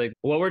it this way, like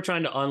what we're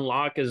trying to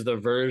unlock is the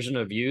version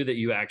of you that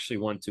you actually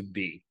want to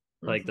be.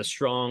 Like the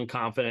strong,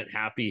 confident,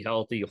 happy,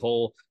 healthy,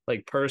 whole,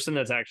 like person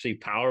that's actually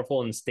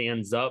powerful and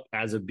stands up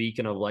as a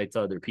beacon of light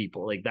to other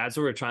people. Like that's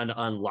what we're trying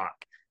to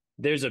unlock.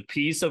 There's a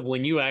piece of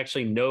when you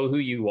actually know who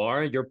you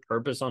are, your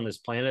purpose on this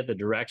planet, the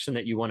direction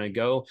that you want to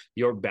go,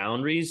 your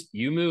boundaries,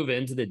 you move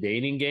into the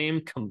dating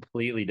game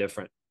completely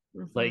different.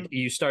 Like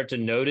you start to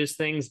notice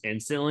things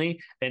instantly,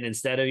 and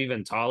instead of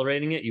even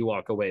tolerating it, you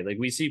walk away. Like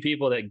we see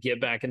people that get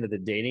back into the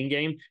dating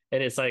game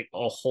and it's like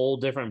a whole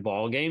different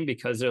ball game,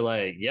 because they're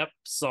like, yep,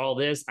 saw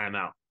this, I'm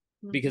out.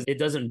 Because it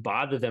doesn't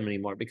bother them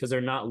anymore, because they're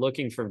not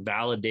looking for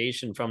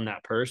validation from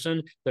that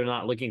person. They're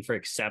not looking for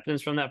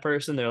acceptance from that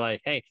person. They're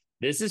like, hey,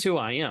 this is who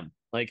I am.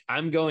 Like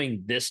I'm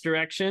going this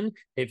direction.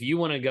 If you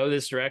want to go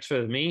this direction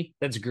with me,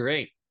 that's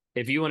great.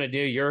 If you want to do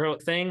your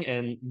thing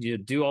and you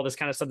do all this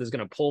kind of stuff that's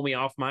going to pull me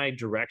off my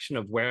direction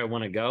of where I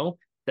want to go,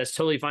 that's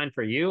totally fine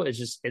for you.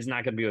 It's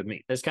not going to be with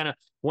me. That's kind of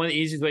one of the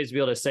easiest ways to be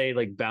able to say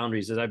like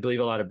boundaries is I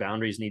believe a lot of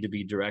boundaries need to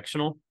be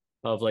directional.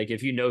 Of like,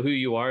 if you know who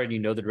you are and you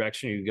know the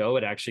direction you go,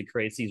 it actually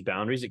creates these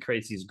boundaries. It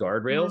creates these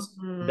guardrails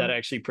that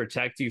actually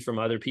protect you from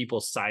other people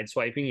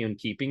sideswiping you and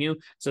keeping you.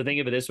 So think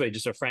of it this way,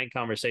 just a frank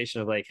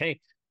conversation of like, hey,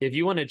 if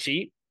you want to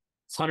cheat,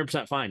 it's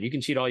 100% fine. You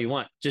can cheat all you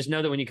want. Just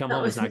know that when you come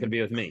home, it's not going to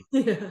be with me.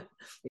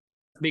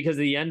 Because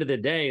at the end of the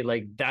day,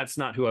 like that's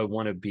not who I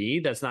want to be.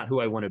 That's not who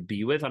I want to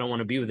be with. I don't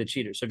want to be with a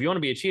cheater. So if you want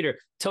to be a cheater,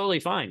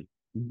 totally fine.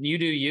 You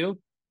do you,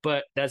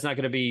 but that's not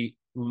going to be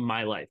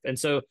my life. And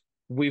so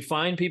we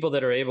find people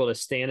that are able to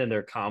stand in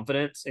their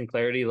confidence and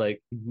clarity, like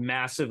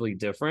massively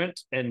different.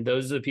 And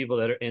those are the people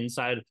that are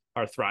inside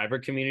our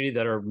Thriver community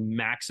that are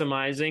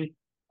maximizing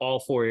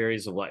all four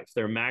areas of life.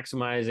 They're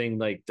maximizing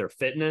like their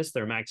fitness,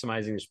 they're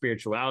maximizing their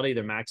spirituality,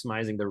 they're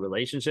maximizing their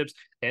relationships,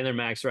 and they're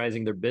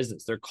maximizing their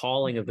business, their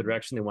calling of the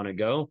direction they want to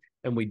go.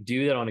 And we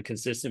do that on a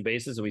consistent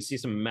basis, and we see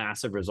some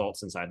massive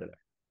results inside of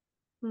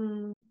there.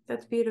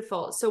 That's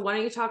beautiful. So why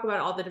don't you talk about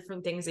all the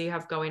different things that you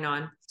have going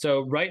on?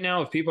 So right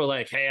now, if people are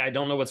like, hey, I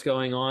don't know what's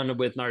going on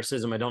with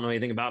narcissism, I don't know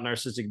anything about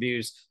narcissistic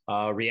abuse,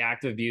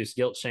 reactive abuse,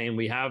 guilt, shame,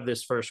 we have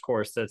this first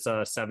course that's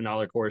a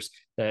 $7 course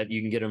that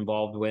you can get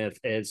involved with.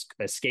 It's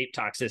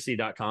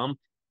escapetoxicity.com.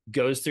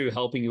 Goes through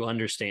helping you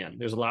understand.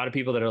 There's a lot of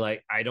people that are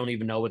like, I don't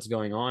even know what's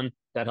going on.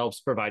 That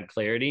helps provide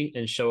clarity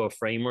and show a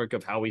framework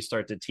of how we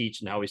start to teach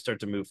and how we start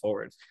to move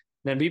forward.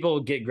 Then people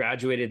get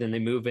graduated and they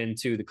move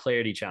into the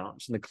clarity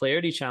challenge. And the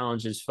clarity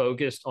challenge is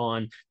focused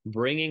on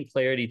bringing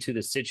clarity to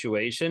the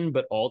situation,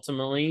 but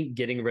ultimately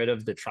getting rid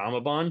of the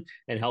trauma bond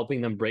and helping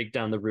them break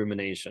down the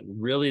rumination.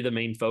 Really, the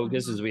main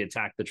focus is we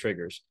attack the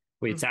triggers.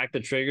 We attack the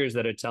triggers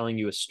that are telling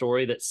you a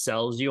story that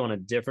sells you on a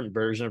different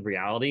version of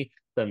reality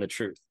than the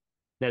truth.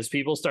 And as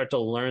people start to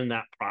learn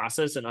that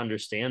process and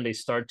understand, they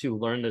start to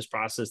learn this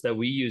process that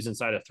we use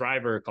inside of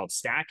Thriver called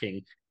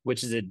stacking,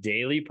 which is a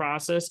daily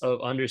process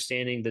of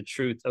understanding the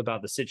truth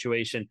about the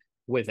situation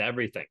with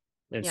everything.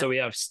 And so we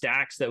have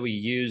stacks that we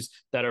use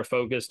that are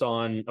focused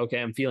on, okay,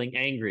 I'm feeling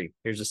angry.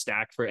 Here's a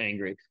stack for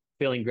angry.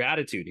 Feeling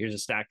gratitude. Here's a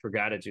stack for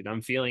gratitude.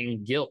 I'm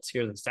feeling guilt.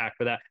 Here's a stack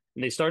for that.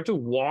 And they start to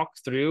walk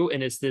through,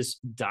 and it's this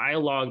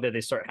dialogue that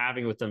they start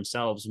having with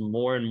themselves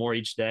more and more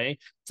each day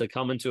to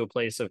come into a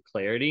place of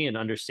clarity and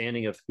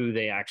understanding of who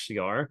they actually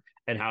are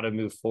and how to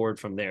move forward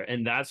from there.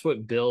 And that's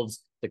what builds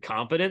the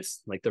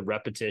confidence, like the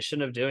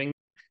repetition of doing.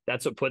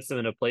 That's what puts them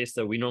in a place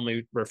that we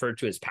normally refer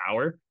to as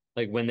power.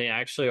 Like when they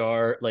actually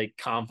are like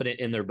confident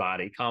in their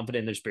body,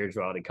 confident in their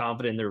spirituality,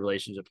 confident in their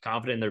relationship,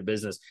 confident in their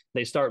business,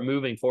 they start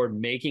moving forward,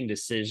 making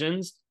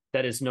decisions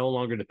that is no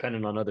longer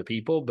dependent on other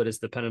people, but it's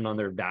dependent on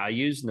their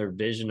values and their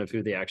vision of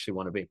who they actually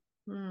want to be.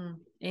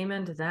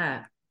 Amen to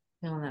that.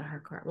 Feeling that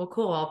hardcore. Well,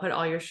 cool. I'll put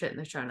all your shit in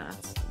the show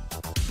notes.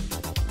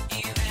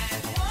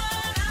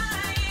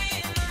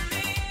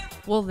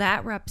 Well,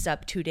 that wraps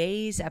up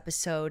today's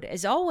episode.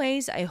 As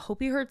always, I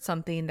hope you heard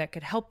something that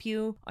could help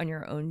you on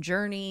your own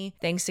journey.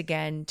 Thanks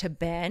again to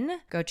Ben.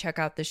 Go check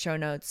out the show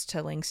notes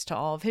to links to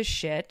all of his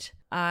shit.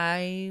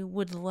 I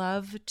would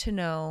love to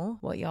know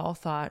what y'all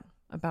thought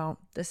about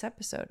this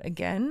episode.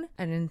 Again,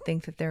 I didn't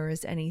think that there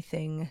was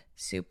anything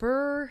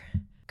super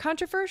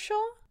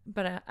controversial,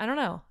 but I don't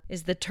know.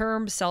 Is the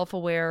term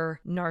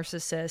self-aware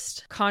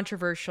narcissist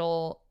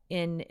controversial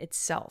in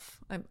itself?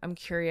 I'm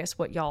curious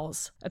what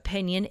y'all's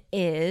opinion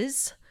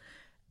is.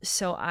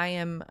 So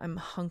I'm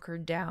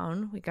hunkered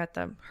down. We got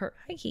her.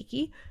 Hi,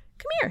 Kiki.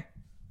 Come here.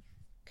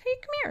 Okay,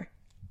 come here.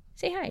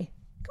 Say hi.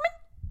 Come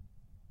on.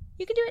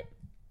 You can do it.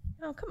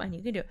 Oh, come on.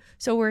 You can do it.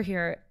 So we're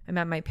here. I'm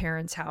at my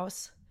parents'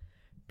 house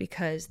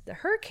because the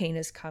hurricane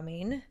is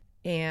coming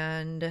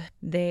and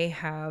they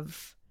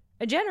have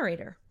a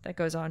generator that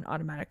goes on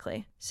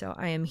automatically. So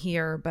I am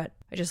here, but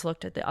I just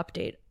looked at the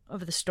update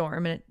of the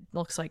storm and it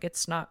looks like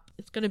it's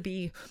going to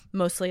be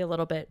mostly a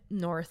little bit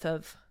north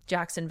of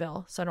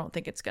Jacksonville. So I don't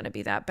think it's going to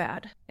be that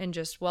bad. And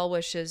just well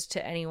wishes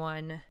to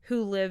anyone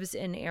who lives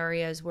in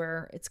areas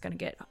where it's going to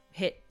get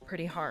hit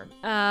pretty hard.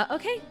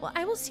 Okay, well,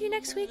 I will see you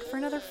next week for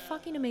another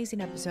fucking amazing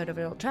episode of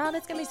Adult Child.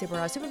 It's going to be super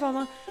raw, super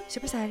FOMO,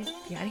 super excited.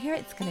 If you gotta hear it,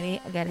 it's going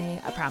to be goodie,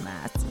 I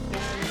promise.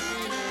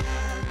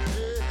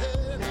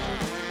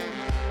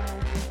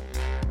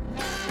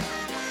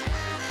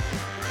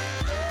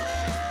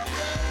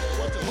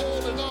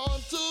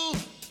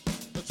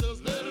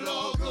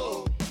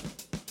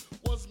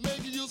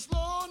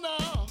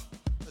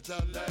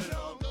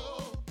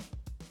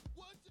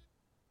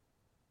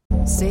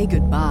 Say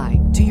goodbye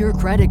to your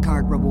credit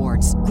card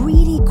rewards.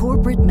 Greedy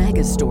corporate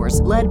mega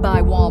stores, led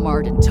by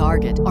Walmart and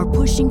Target, are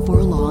pushing for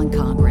a law in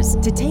Congress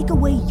to take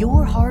away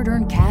your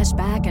hard-earned cash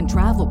back and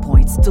travel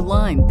points to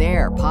line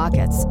their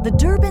pockets. The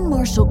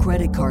Durbin-Marshall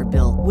credit card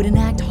bill would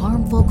enact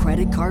harmful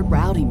credit card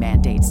routing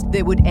mandates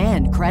that would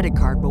end credit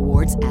card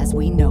rewards as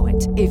we know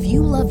it. If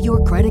you love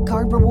your credit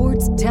card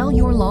rewards, tell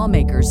your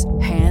lawmakers,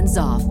 hands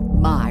off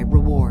my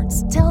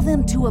rewards. Tell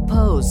them to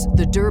oppose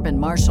the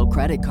Durbin-Marshall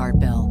credit card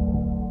bill.